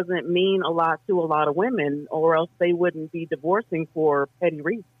marriage doesn't mean a lot to a lot of women, or else they wouldn't be divorcing for petty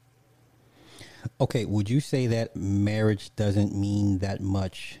reasons. Okay, would you say that marriage doesn't mean that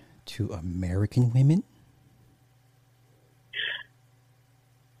much to American women?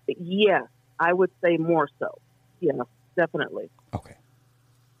 Yeah, I would say more so. Yeah, definitely. Okay.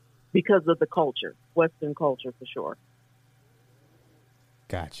 Because of the culture, Western culture for sure.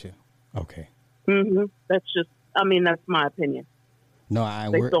 Gotcha. Okay. Mm-hmm. That's my opinion. No,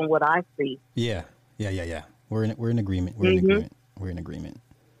 based on what I see. Yeah. We're in agreement. We're in agreement.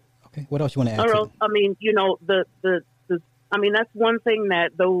 Okay. What else you want to add? That's one thing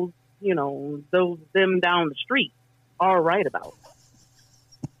that those them down the street are right about.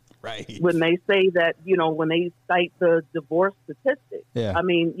 Right. when they say that, when they cite the divorce statistics. Yeah. I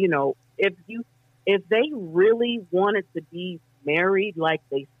mean, if they really wanted to be married like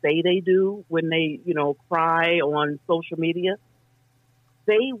they say they do when they, cry on social media,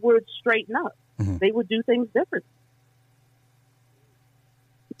 they would straighten up. Mm-hmm. They would do things different.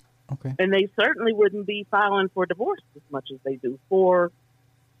 Okay. And they certainly wouldn't be filing for divorce as much as they do for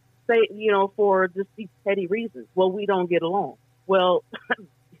just these petty reasons. Well, we don't get along. Well,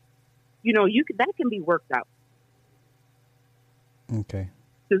 that can be worked out. Okay.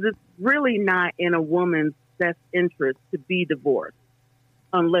 Because it's really not in a woman's best interest to be divorced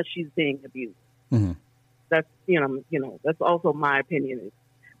unless she's being abused. Mm-hmm. That's that's also my opinion. It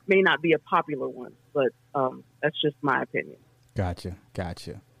may not be a popular one, but that's just my opinion. Gotcha.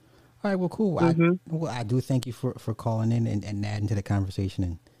 All right. Well, cool. Mm-hmm. I do thank you for calling in and adding to the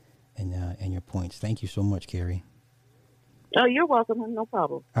conversation and your points. Thank you so much, Carrie. Oh, you're welcome. No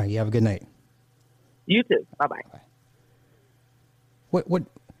problem. All right. You have a good night. You too. Bye-bye. What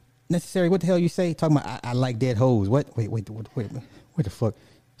necessary? What the hell you say? Talking about I like dead hoes. What? Wait. What the fuck?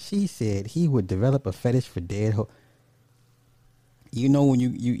 She said he would develop a fetish for dead hoes. You know when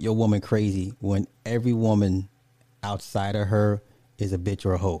your woman crazy when every woman outside of her is a bitch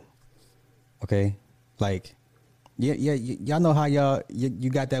or a hoe. Okay, like y'all know how you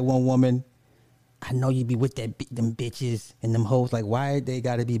got that one woman. I know you be with them bitches and them hoes. Like, why they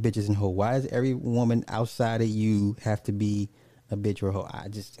gotta be bitches and hoes? Why does every woman outside of you have to be a bitch or a hoe?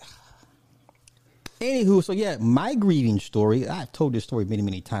 Anywho, so yeah, my grieving story. I've told this story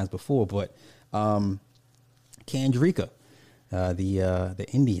many times before, but Chandrika, the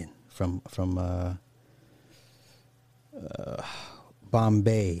Indian from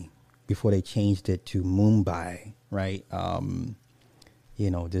Bombay before they changed it to Mumbai, right?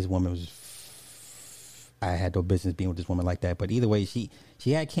 This woman was. I had no business being with this woman like that, but either way, she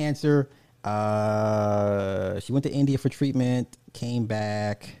had cancer. She went to India for treatment, came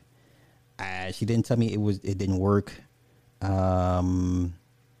back. She didn't tell me it didn't work.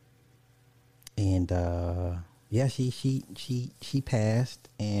 She passed,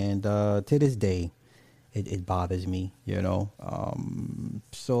 and to this day, it bothers me,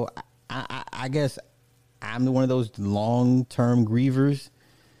 So I guess I'm one of those long-term grievers,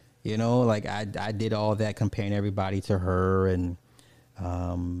 like I did all that comparing everybody to her, and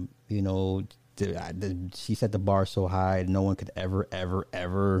she set the bar so high no one could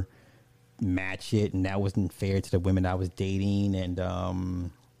ever match it, and that wasn't fair to the women I was dating, and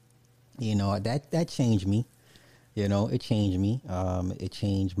that changed me. It changed me. It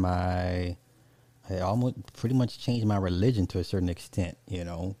changed it almost pretty much changed my religion to a certain extent,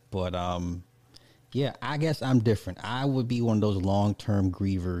 but yeah, I guess I'm different. I would be one of those long-term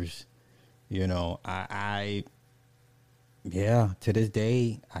grievers, to this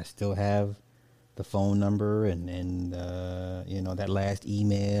day I still have the phone number and that last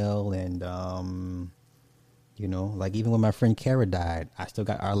email, and like even when my friend Kara died, I still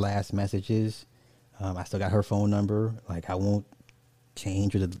got our last messages. I still got her phone number. Like, I won't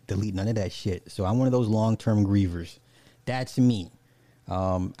change or delete none of that shit. So I'm one of those long-term grievers. That's me.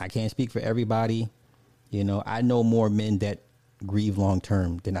 I can't speak for everybody. I know more men that grieve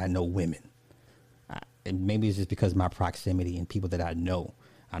long-term than I know women. And maybe it's just because of my proximity and people that I know.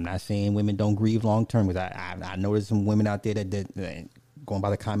 I'm not saying women don't grieve long-term, because I know there's some women out there that going by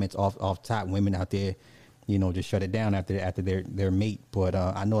the comments off top, women out there, just shut it down after their mate. But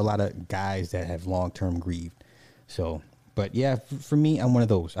I know a lot of guys that have long-term grieved. So, but yeah, for me, I'm one of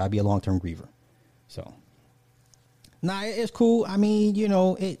those. I'd be a long-term griever. So, it's cool. I mean,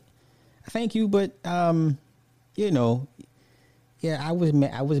 thank you, but yeah, I was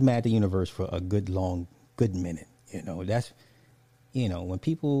mad at the universe for a good minute. That's when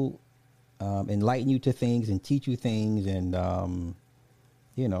people enlighten you to things and teach you things, and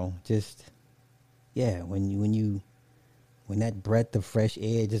when that breath of fresh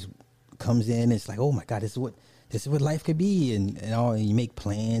air just comes in, it's like, oh my God, this is what life could be, and you make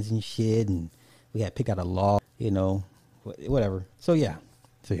plans and shit, and we got to pick out a law, whatever. So yeah.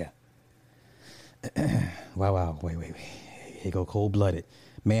 Wow. Wait. Here go Cold Blooded.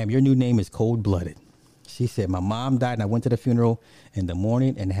 Ma'am, your new name is Cold Blooded. She said, my mom died and I went to the funeral in the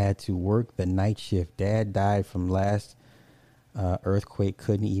morning and had to work the night shift. Dad died from last earthquake,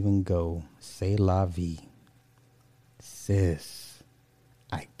 couldn't even go. C'est la vie. Sis,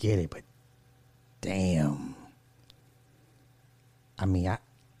 I get it, but damn. I mean,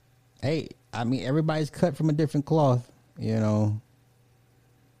 everybody's cut from a different cloth, She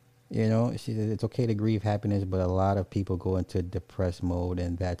said it's okay to grieve happiness, but a lot of people go into depressed mode,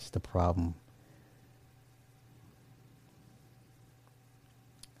 and that's the problem.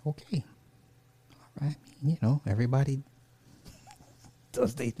 Okay. All right. You know, everybody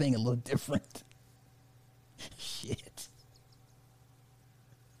does their thing a little different. Shit.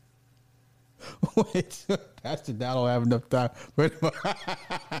 Wait, Pastor Dow don't have enough time.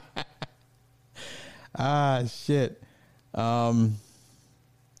 Shit.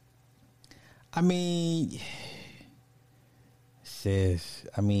 I mean, sis,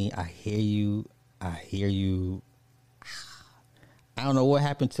 I mean, I hear you. I don't know what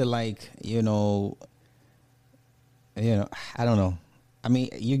happened to, like, I don't know. I mean,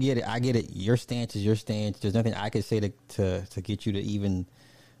 you get it. I get it. Your stance is your stance. There's nothing I could say to get you to even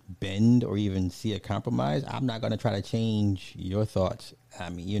bend or even see a compromise. I'm not going to try to change your thoughts. I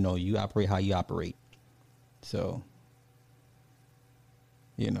mean, you operate how you operate. So,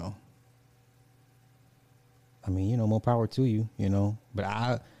 I mean, more power to you,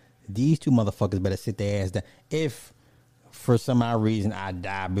 But these two motherfuckers better sit their ass down. If for some odd reason I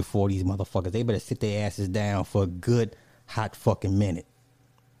die before these motherfuckers, they better sit their asses down for a good hot fucking minute.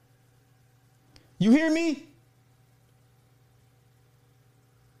 You hear me?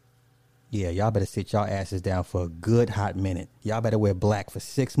 Yeah, y'all better sit y'all asses down for a good hot minute. Y'all better wear black for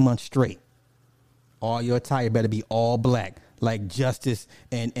 6 months straight. All your attire better be all black, like Justice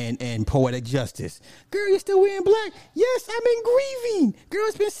and Poetic Justice. Girl, you still wearing black? Yes, I'm in grieving. Girl,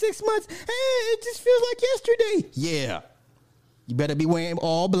 it's been 6 months. Hey, it just feels like yesterday. Yeah. You better be wearing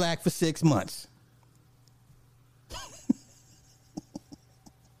all black for 6 months.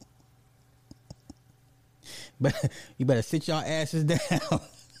 But you better sit y'all asses down.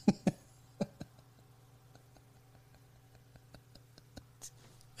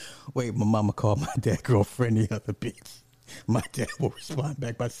 Wait, my mama called my dad girlfriend the other bitch. My dad will respond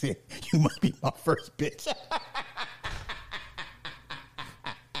back by saying, "You must be my first bitch."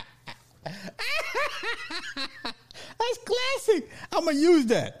 That's classic. I'm going to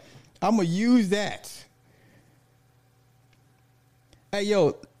use that. Hey,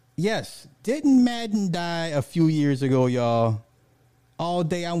 yo, yes. Didn't Madden die a few years ago, y'all? All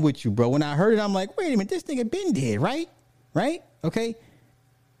day I'm with you, bro. When I heard it, I'm like, wait a minute, this nigga been dead, right? Right? Okay.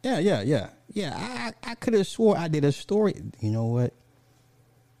 Yeah. I could have swore I did a story. You know what?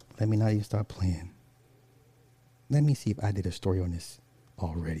 Let me not even start playing. Let me see if I did a story on this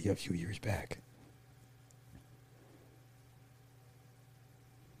already a few years back.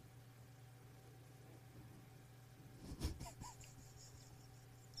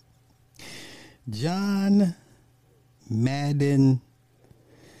 John Madden.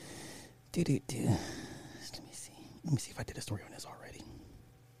 Let me see. Let me see if I did a story on this already.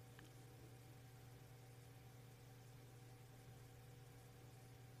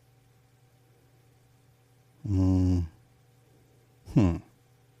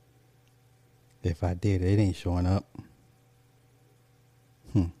 If I did, it ain't showing up.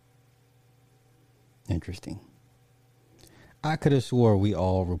 Interesting. I could have swore we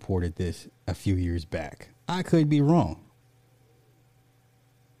all reported this a few years back. I could be wrong.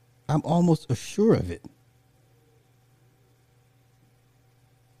 I'm almost sure of it.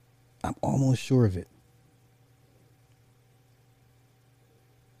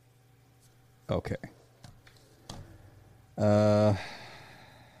 Okay.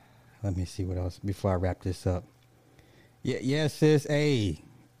 Let me see what else before I wrap this up. Yeah, sis. Hey,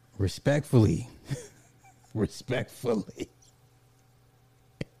 respectfully. Respectfully.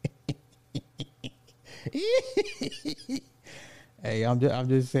 Hey, I'm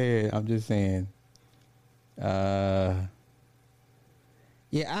just saying. Yeah,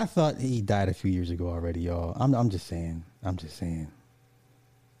 I thought he died a few years ago already, y'all. I'm just saying.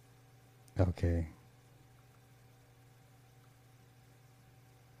 Okay.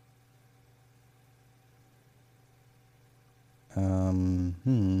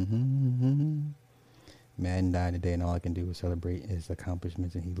 Madden died today, and all I can do is celebrate his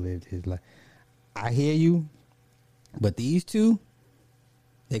accomplishments, and he lived his life. I hear you, but these two,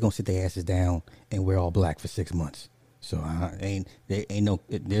 they gonna sit their asses down and wear all black for 6 months. So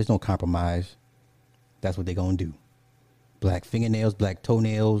there's no compromise. That's what they gonna do. Black fingernails, black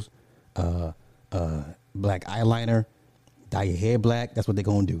toenails, black eyeliner, dye your hair black. That's what they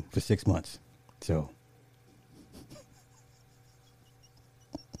gonna do for 6 months. So.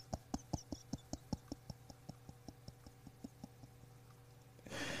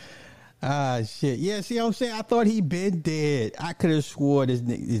 Shit. Yeah, see what I'm saying? I thought he'd been dead. I could have swore this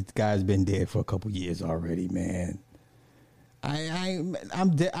guy's been dead for a couple years already, man.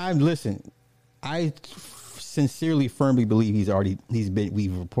 Listen, I sincerely, firmly believe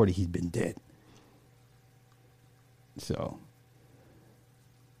we've reported he's been dead. So,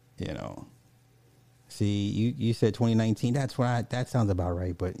 6 See, you said 2019. That's why that sounds about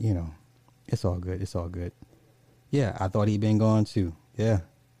right. But you know, it's all good. It's all good. Yeah, I thought he'd been gone too. Yeah.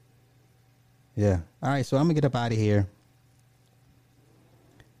 Yeah. All right, so I'm gonna get up out of here.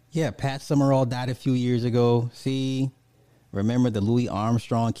 Yeah, Pat Summerall died a few years ago. See, remember the Louis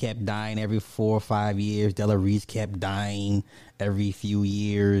Armstrong kept dying every 4 or 5 years. Della Reese kept dying every few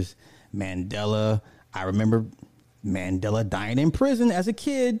years. Mandela, I remember Mandela dying in prison as a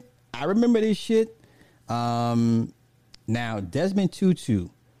kid. I remember this shit. Now Desmond Tutu.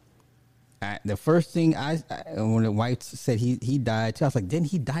 The first thing when the whites said he died too, I was like, didn't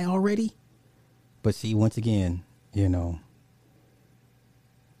he die already? But see, once again, you know,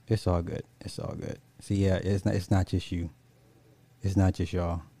 it's all good. It's all good. See, yeah, it's not just you. It's not just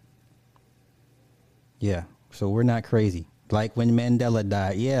y'all. Yeah. So we're not crazy. Like when Mandela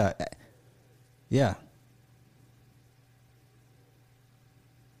died. Yeah. Yeah.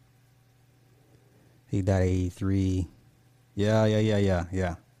 He died at 83.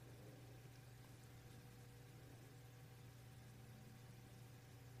 Yeah.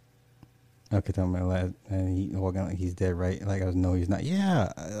 Okay, tell me last, and he's dead, right? Like I was, no, he's not.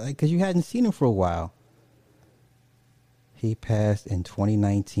 Yeah, like because you hadn't seen him for a while. He passed in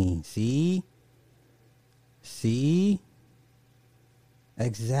 2019. See,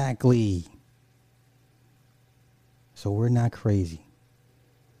 exactly. So we're not crazy.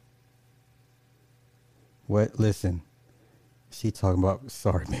 What? Listen, she talking about.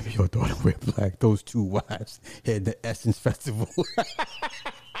 Sorry, maybe your daughter wear black. Those two wives had the Essence Festival.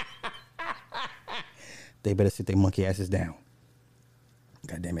 They better sit their monkey asses down.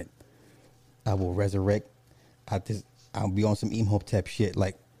 God damn it. I will resurrect. I'll be on some Imhotep shit,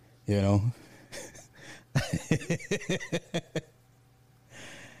 like, you know.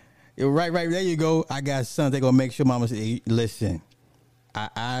 Right, there you go. I got sons. They gonna make sure mama say, listen,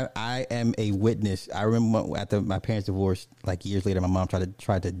 I am a witness. I remember after my parents divorced, like years later, my mom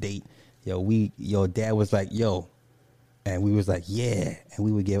tried to date. Your dad was like, yo, and we was like, yeah, and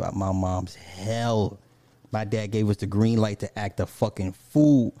we would give out my mom's hell. My dad gave us the green light to act a fucking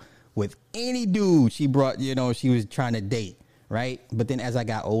fool with any dude she brought, she was trying to date, right? But then as I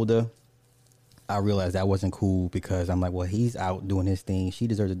got older, I realized that wasn't cool because I'm like, well, he's out doing his thing. She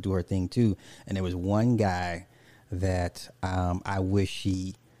deserves to do her thing too. And there was one guy that I wish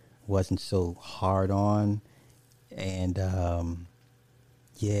she wasn't so hard on. And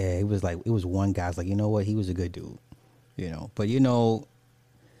yeah, it was one guy. I was like, you know what? He was a good dude, But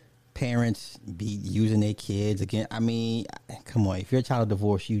parents be using their kids again. I mean, come on. If you're a child of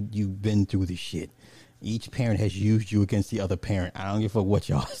divorce, you've been through this shit. Each parent has used you against the other parent. I don't give a fuck what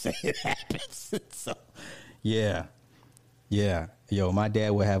y'all say. It happens. So, yeah. Yo, my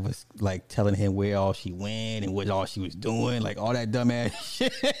dad would have us like telling him where all she went and what all she was doing, like all that dumbass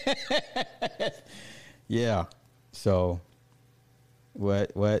shit. Yeah. So,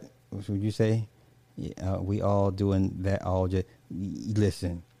 what would you say? Yeah, we all doing that. All just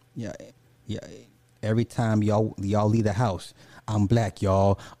listen. Yeah. Every time y'all leave the house, I'm black,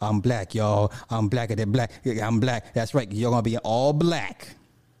 y'all. I'm black, y'all. I'm blacker than black. I'm black. That's right. You're gonna be all black.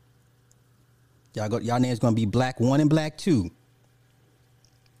 Y'all names gonna be Black 1 and Black 2.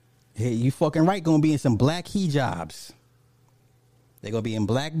 Hey, you fucking right. Gonna be in some black hijabs. They gonna be in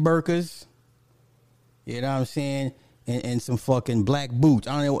black burqas. You know what I'm saying? And some fucking black boots.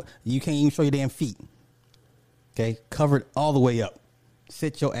 I don't know. You can't even show your damn feet. Okay, covered all the way up.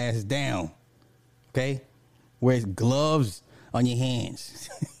 Sit your ass down. Okay, wear gloves on your hands.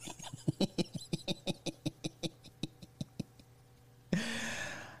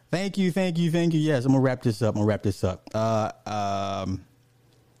 Thank you. Yes, I'm gonna wrap this up.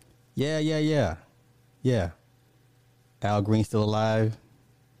 Yeah. Al Green still alive?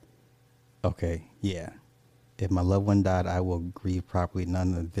 Okay, yeah. If my loved one died, I will grieve properly.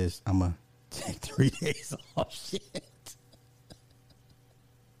 None of this. I'm gonna take 3 days off. Shit.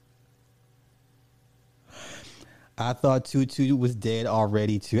 I thought Tutu was dead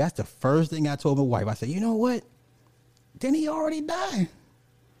already too. That's the first thing I told my wife. I said, you know what? Didn't he already die?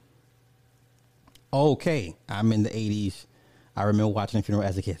 Okay, I'm in the 80s. I remember watching the funeral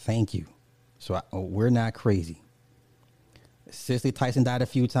as a kid. Thank you. So we're not crazy. Cicely Tyson died a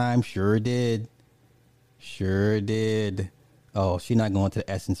few times. Sure did. Oh, she's not going to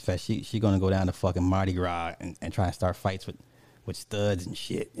the Essence Fest. She going to go down to fucking Mardi Gras and try and start fights with studs and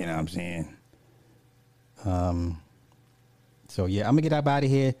shit. You know what I'm saying? So yeah, I'm gonna get up out of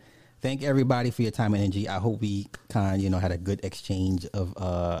here. Thank everybody for your time and energy. I hope we kind of, had a good exchange of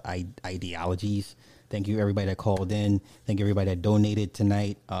ideologies. Thank you everybody that called in. Thank you everybody that donated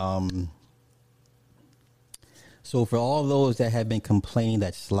tonight. So for all those that have been complaining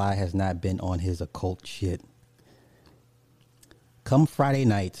that Sly has not been on his occult shit, come Friday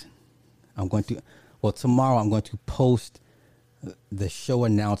night, tomorrow I'm going to post the show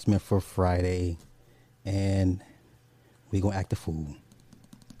announcement for Friday, and we're going to act a fool.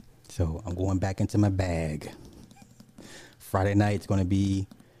 So I'm going back into my bag. Friday night, it's going to be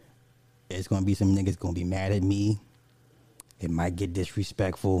some niggas going to be mad at me. It might get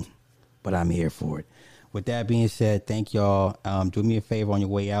disrespectful, but I'm here for it. With that being said, thank y'all. Do me a favor on your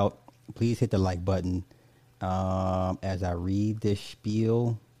way out. Please hit the like button. As I read this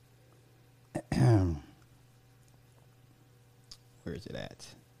spiel. Where is it at?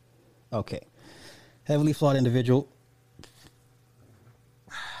 Okay. Heavily flawed individual.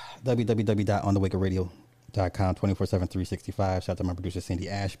 www.onthewakeradio.com 24/7 365. Shout out to my producer Cindy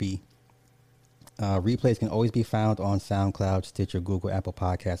Ashby. Replays can always be found on SoundCloud, Stitcher, Google, Apple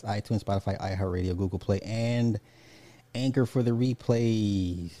Podcasts, iTunes, Spotify, iHeartRadio, Google Play, and Anchor for the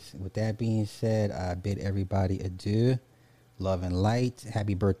replays. With that being said, I bid everybody adieu. Love and light.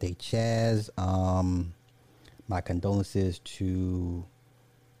 Happy birthday, Chaz. My condolences to,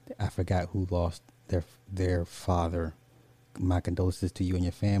 I forgot who lost their father. My condolences to you and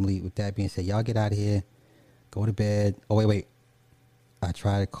your family. With that being said, y'all get out of here. Go to bed. Oh, wait. I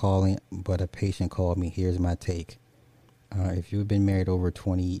tried calling, but a patient called me. Here's my take. If you've been married over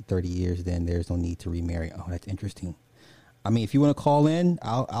 20, 30 years, then there's no need to remarry. Oh, that's interesting. I mean, if you want to call in,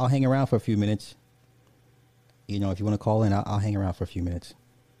 I'll hang around for a few minutes. You know, if you want to call in, I'll hang around for a few minutes.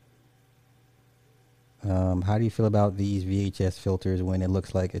 How do you feel about these VHS filters when it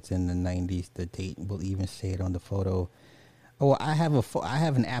looks like it's in the 90s? The date will even say it on the photo. Oh, I have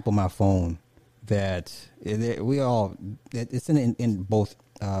an app on my phone that it's in both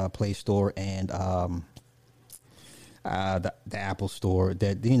Play Store and the Apple Store,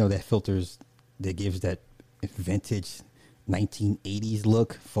 that that filters, that gives that vintage 1980s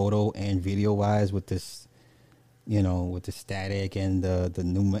look, photo and video wise, with this, with the static and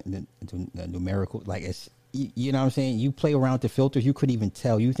the numerical, like, it's, you know what I'm saying? You play around with the filters, you couldn't even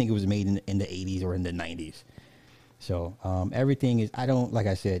tell. You think it was made in the 80s or in the 90s. So everything is, like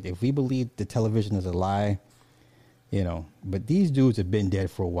I said, if we believe the television is a lie, but these dudes have been dead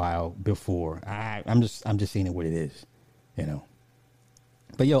for a while before. I'm just seeing it what it is,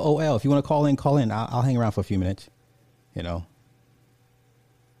 But yo, OL, if you want to call in. I'll hang around for a few minutes,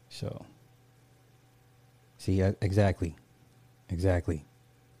 So, see, exactly.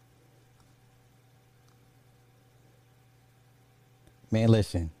 Man,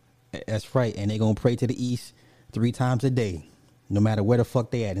 listen, that's right, and they gonna pray to the east 3 times a day, no matter where the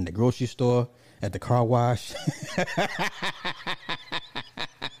fuck they at, in the grocery store, at the car wash.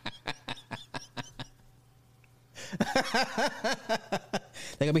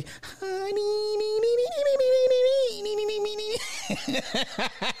 They gonna be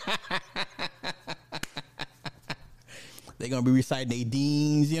they gonna be reciting their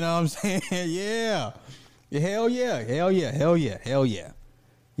deans, you know what I'm saying? Yeah. Hell yeah.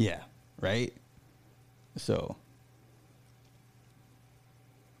 Yeah, right? So,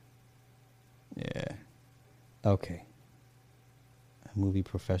 yeah. Okay. Movie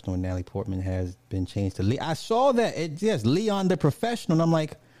professional Natalie Portman has been changed to Lee. I saw that. Yes, Leon the Professional. And I'm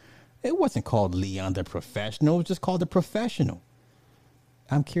like, it wasn't called Leon the Professional. It was just called The Professional.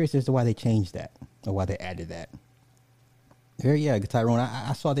 I'm curious as to why they changed that, or why they added that. Yeah, Tyrone.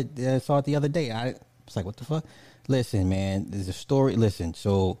 I saw it the other day. I was like, what the fuck? Listen, man, there's a story. Listen,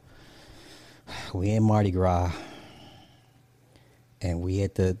 so we in Mardi Gras, and we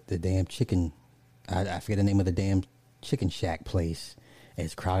at the damn chicken. I forget the name of the damn chicken shack place.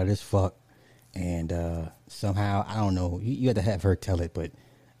 It's crowded as fuck, and somehow, I don't know, you had to have her tell it, but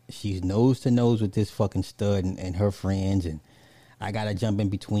she's nose to nose with this fucking stud and her friends, and I gotta jump in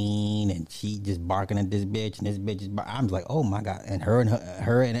between, and she just barking at this bitch, and this bitch is I'm like, oh my god, and her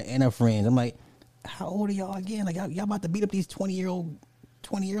and her friends. I'm like, how old are y'all again? Like, y'all about to beat up these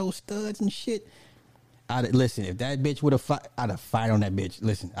 20-year-old studs and shit? Listen, if that bitch would have I'd have fired on that bitch.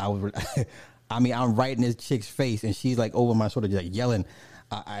 Listen, I was. I mean, I'm right in this chick's face, and she's like over my shoulder, just like yelling.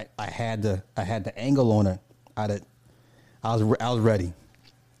 I had the angle on her. I was ready.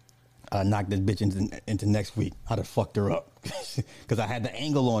 I knocked this bitch into next week. I'd have fucked her up because I had the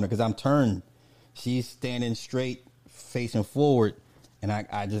angle on her, because I'm turned. She's standing straight, facing forward, and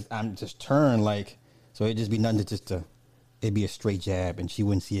I'm just turned, like, so it'd just be nothing it'd be a straight jab, and she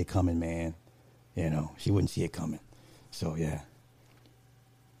wouldn't see it coming, man. She wouldn't see it coming. So yeah.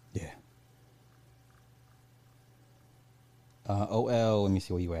 OL, let me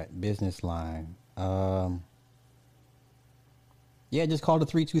see where you at. Business line. Yeah, just call the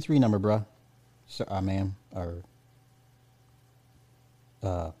 323 number, bruh. So, ma'am, or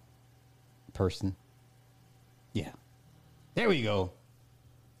person. Yeah. There we go.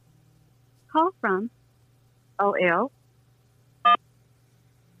 Call from OL.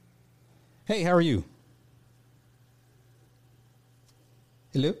 Hey, how are you?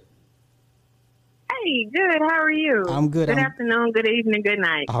 Hello? Hey, good. How are you? I'm good. Good afternoon, good evening, good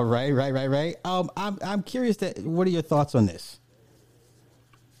night. All right, right. I'm curious what are your thoughts on this?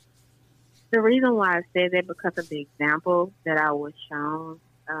 The reason why I said that because of the example that I was shown,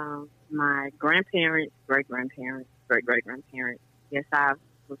 my grandparents, great-grandparents, great-great-grandparents, yes, I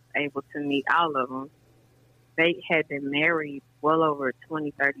was able to meet all of them. They had been married well over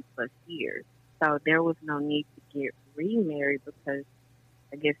 20, 30 plus years. So there was no need to get remarried because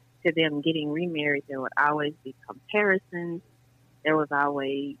I guess to them getting remarried, there would always be comparisons. There would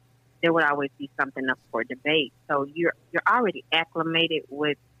always be something up for debate. So you're already acclimated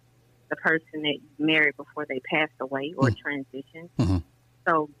with the person that you married before they passed away or transitioned. Mm-hmm.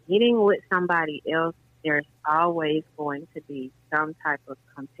 So getting with somebody else, there's always going to be some type of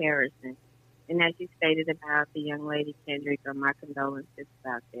comparison. And as you stated about the young lady, Kendricka, my condolences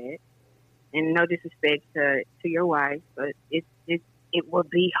about that. And no disrespect to your wife, but it will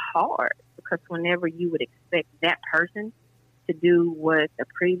be hard because whenever you would expect that person to do what the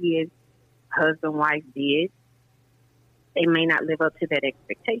previous husband, wife did, they may not live up to that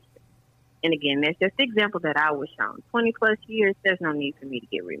expectation. And again, that's just the example that I was shown. 20 plus years, there's no need for me to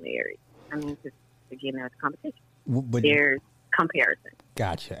get remarried. I mean, just again, there's competition. But there's comparison.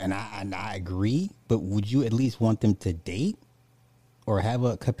 Gotcha. And I agree, but would you at least want them to date or have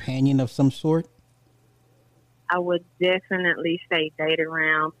a companion of some sort? I would definitely say date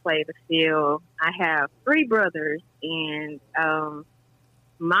around, play the field. I have 3 brothers, and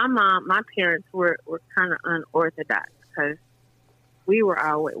my parents were kind of unorthodox because we were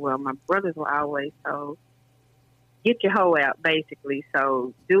always, well, my brothers were always told, get your hoe out, basically.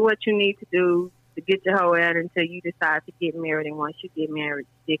 So do what you need to do to get your hoe out until you decide to get married. And once you get married,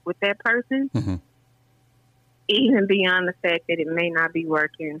 stick with that person, mm-hmm. even beyond the fact that it may not be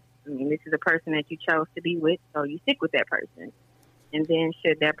working. I mean, this is a person that you chose to be with, so you stick with that person. And then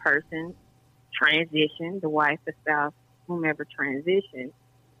should that person transition, the wife, the spouse, whomever transition,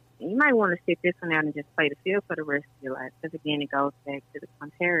 you might want to sit this one out and just play the field for the rest of your life. Because, again, it goes back to the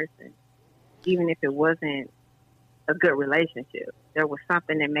comparison. Even if it wasn't a good relationship, there was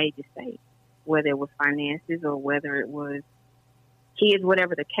something that made you stay, whether it was finances or whether it was kids,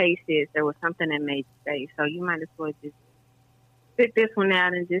 whatever the case is, there was something that made you stay. So you might as well just sit this one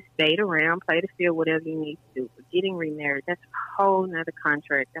out and just date around, play the field, whatever you need to do. But getting remarried, that's a whole nother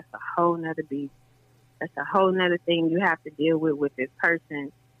contract. That's a whole nother beast. That's a whole nother thing you have to deal with this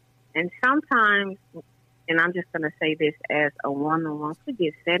person. And sometimes, and I'm just going to say this as a woman, once we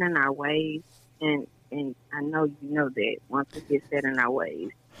get set in our ways, and I know you know that, once we get set in our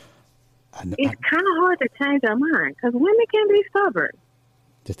ways, it's kind of hard to change our mind because women can be stubborn.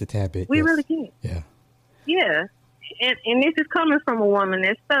 Just a tad bit. We yes. really can. Yeah. Yeah. And this is coming from a woman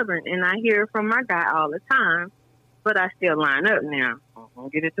that's stubborn, and I hear it from my guy all the time, but I still line up now. I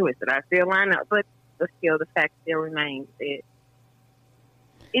won't get it twisted. I still line up, but still the fact still remains that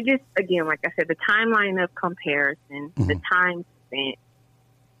it just, again, like I said, the timeline of comparison, mm-hmm. the time spent,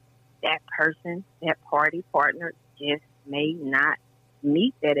 that person, that party partner just may not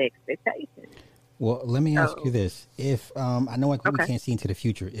meet that expectation. Well, let me ask you this. If, I know we can't see into the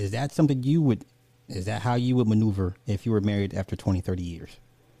future, is that something is that how you would maneuver if you were married after 20, 30 years?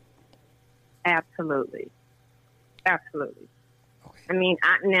 Absolutely. Absolutely. Okay. I mean,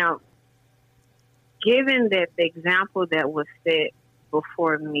 now, given that the example that was set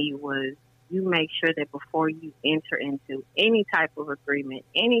before me was you make sure that before you enter into any type of agreement,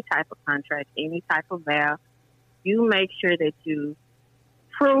 any type of contract, any type of vow, you make sure that you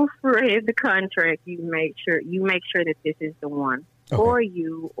proofread the contract. You make sure that this is the one for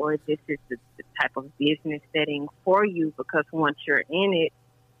you, or this is the type of business setting for you, because once you're in it,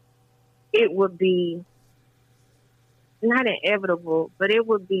 it would be not inevitable, but it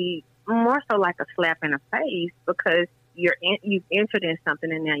would be more so like a slap in the face because you've entered in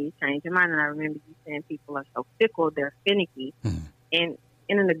something and now you change your mind. And I remember you saying people are so fickle, they're finicky. Mm-hmm. And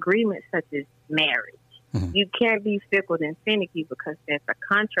in an agreement such as marriage, mm-hmm. you can't be fickle and finicky because that's a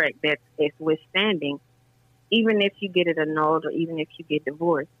contract that's withstanding. Even if you get it annulled or even if you get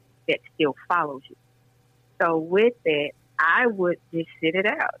divorced, that still follows you. So with that, I would just sit it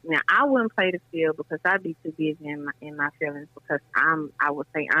out. Now, I wouldn't play the field because I'd be too busy in my feelings, because I would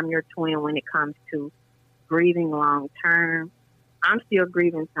say I'm your twin when it comes to grieving long term. I'm still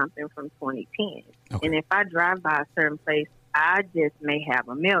grieving something from 2010. Okay. And if I drive by a certain place, I just may have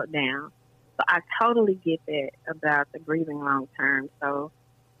a meltdown. So I totally get that about the grieving long term. So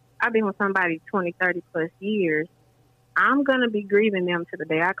I've been with somebody 20, 30 plus years. I'm going to be grieving them to the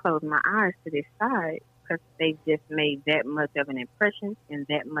day I close my eyes to this side because they've just made that much of an impression and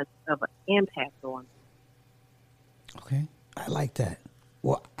that much of an impact on me. Okay, I like that.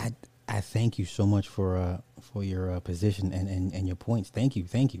 Well, I thank you so much for your position and your points. Thank you.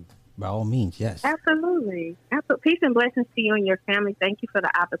 By all means, yes. Absolutely. Peace and blessings to you and your family. Thank you for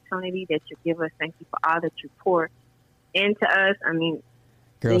the opportunity that you give us. Thank you for all that you pour into us. I mean,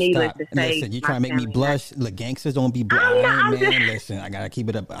 Girl, needless stop. to say, Listen, you my trying to make me family blush. Look, gangsters don't be blush. I'm Man, just- listen, I got to keep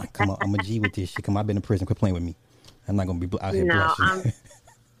it up. Come on, I'm a G with this shit. Come on, I've been in prison. Quit playing with me. I'm not going to be out here No, blushing.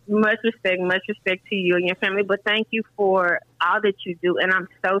 much respect to you and your family. But thank you for all that you do. And I'm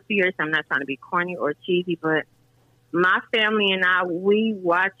so serious. I'm not trying to be corny or cheesy, but my family and I, we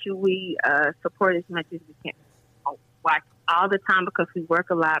watch you. We support as much as we can. Watch all the time because we work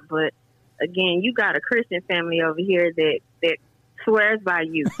a lot. But again, you got a Christian family over here that swears by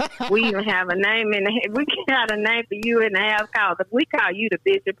you. We even have a name we got a name for you in the house called. We call you the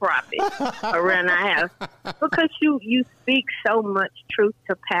Bishop Prophet around our house because you speak so much truth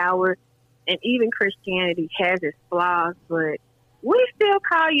to power, and even Christianity has its flaws, but we still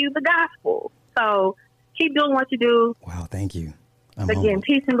call you the gospel. So keep doing what you do. Wow, thank you. I'm Again, humbled.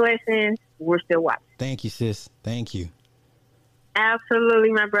 peace and blessings. We're still watching. Thank you, sis. Thank you.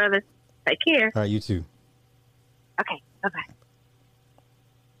 Absolutely, my brother. Take care. All right, you too. Okay, bye-bye.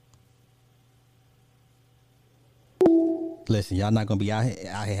 Listen, y'all not gonna be out here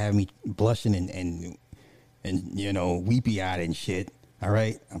having me blushing and you know, weepy eyed and shit. All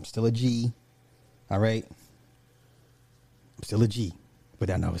right, I'm still a G. All right, I'm still a G. But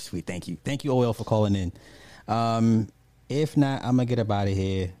that was sweet. Thank you, OL, for calling in. If not, I'm gonna get up out of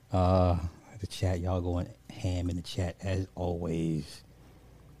here. The chat, y'all going ham in the chat as always.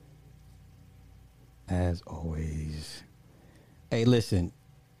 As always. Hey, listen.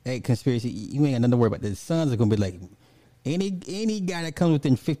 Hey, conspiracy, you ain't got nothing to worry about. The sons are gonna be like, any guy that comes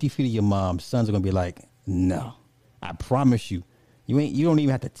within 50 feet of your mom, sons are gonna be like, no. I promise you. You don't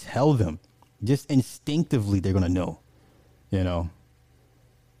even have to tell them. Just instinctively they're gonna know. You know?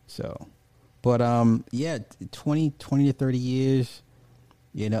 So, but yeah, 20 to 30 years,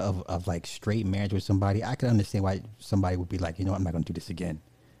 you know, of like straight marriage with somebody. I can understand why somebody would be like, you know, I'm not gonna do this again.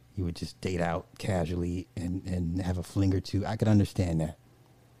 You would just date out casually and have a fling or two. I could understand that,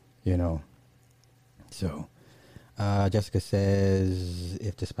 you know. So, Jessica says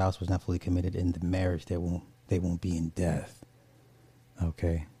if the spouse was not fully committed in the marriage, they won't be in death.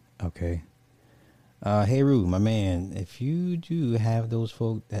 Okay. Hey, Rue, my man, if you do have those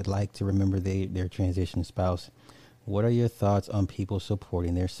folk that like to remember their transition spouse, what are your thoughts on people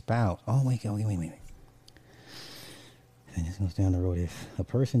supporting their spouse? Oh, wait. And this goes down the road. If a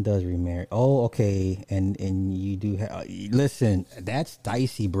person does remarry, oh, okay, and you do have, listen, that's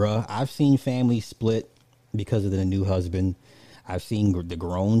dicey, bruh. I've seen families split because of the new husband. I've seen the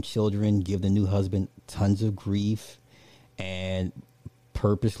grown children give the new husband tons of grief and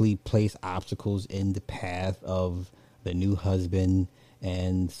purposely place obstacles in the path of the new husband.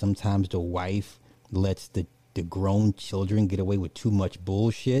 And sometimes the wife lets the grown children get away with too much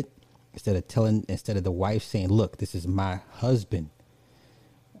bullshit. Instead of the wife saying, look, this is my husband.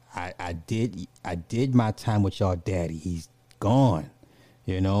 I did my time with y'all daddy. He's gone.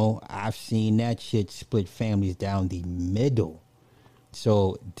 You know, I've seen that shit split families down the middle.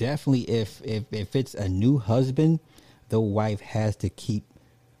 So definitely if it's a new husband, the wife has to keep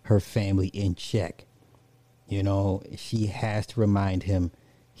her family in check. You know, she has to remind him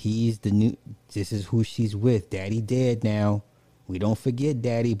this is who she's with. Daddy dead now. We don't forget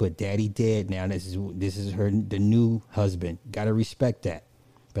daddy, but daddy dead now. This is the new husband. Gotta respect that.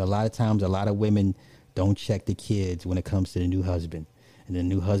 But a lot of times, a lot of women don't check the kids when it comes to the new husband. And the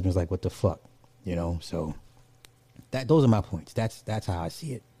new husband's like, what the fuck? You know, so those are my points. That's how I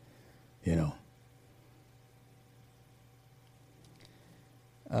see it. You know.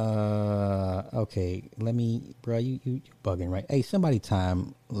 Okay, bro, you bugging, right? Hey, somebody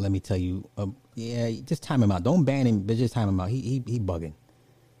let me tell you, yeah, just time him out. Don't ban him, but just time him out. He bugging.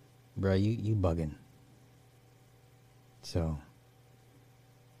 Bro, you bugging. So,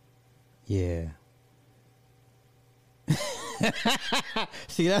 yeah.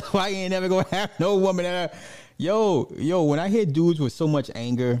 See, that's why you ain't never gonna have no woman that yo, when I hear dudes with so much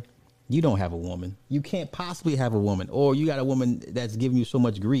anger, you don't have a woman. You can't possibly have a woman. Or you got a woman that's giving you so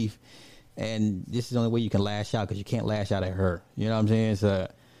much grief, and this is the only way you can lash out because you can't lash out at her. You know what I'm saying?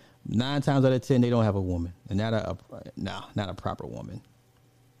 So 9 times out of 10, they don't have a woman. And not a proper woman.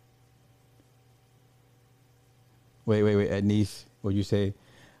 Wait, Ednice, what'd you say?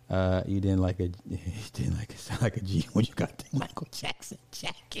 You didn't like a you didn't like it sound like a G when you got the Michael Jackson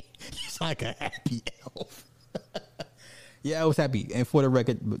jacket. You sound like a happy elf. Yeah, I was happy. And for the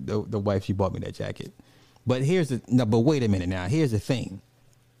record, the wife, she bought me that jacket. But but wait a minute now. Here's the thing.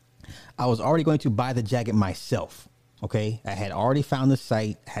 I was already going to buy the jacket myself. Okay. I had already found the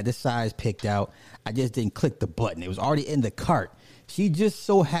site, had the size picked out. I just didn't click the button. It was already in the cart. She just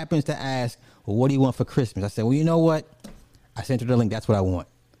so happens to ask, well, what do you want for Christmas? I said, well, you know what? I sent her the link. That's what I want.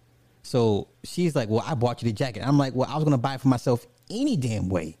 So she's like, well, I bought you the jacket. I'm like, well, I was going to buy it for myself any damn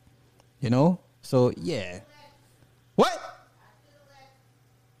way, you know? So, yeah. What?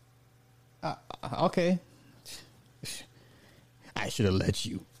 Okay. I should have let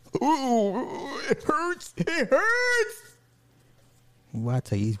you. Ooh, it hurts. It hurts. Well, I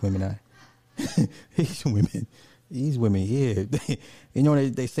tell you, these women, these women, yeah. You know,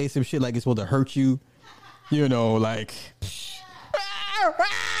 they say some shit like it's supposed to hurt you. You know, like.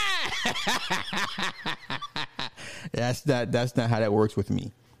 That's not how that works with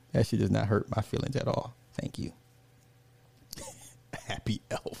me. That shit does not hurt my feelings at all. Thank you. Happy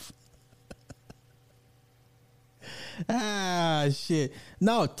elf. Shit.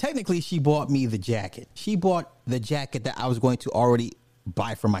 No, technically she bought me the jacket. She bought the jacket that I was going to already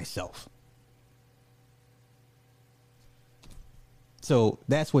buy for myself. So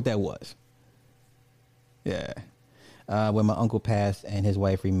that's what that was. Yeah. When my uncle passed and his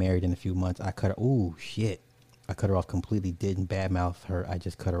wife remarried in a few months, I cut her. Ooh, shit. I cut her off completely. Didn't badmouth her. I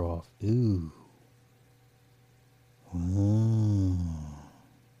just cut her off. Ooh.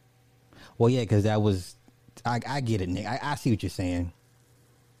 Well, yeah, because that was. I get it, Nick. I see what you're saying.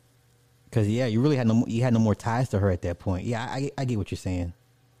 Because yeah, you really had no more ties to her at that point. Yeah, I get what you're saying.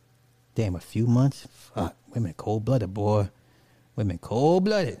 Damn, a few months. Fuck, women cold blooded, boy. Women cold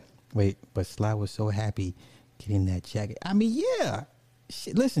blooded. Wait, but Sly was so happy getting that jacket. I mean, yeah.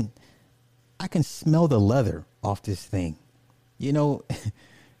 Shit, listen, I can smell the leather off this thing. You know,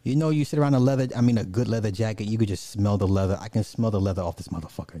 you sit around a good leather jacket. You could just smell the leather. I can smell the leather off this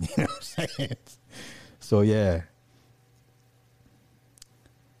motherfucker. You know what I'm saying? So yeah.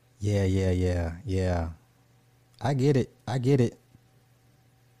 Yeah. I get it.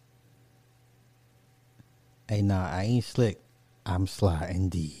 Hey, nah, I ain't slick. I'm Sly.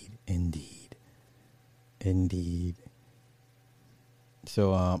 Indeed.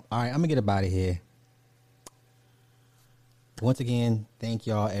 So, all right, I'm gonna get up out of here. Once again, thank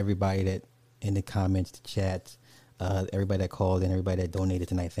y'all, everybody that in the comments, the chats, everybody that called and everybody that donated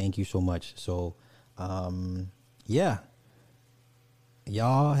tonight. Thank you so much. So, yeah.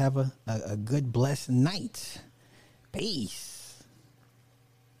 Y'all have a good, blessed night. Peace.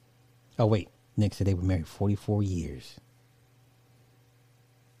 Oh, wait. Nick said they were married 44 years.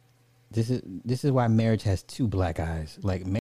 This is why marriage has two black eyes. Like,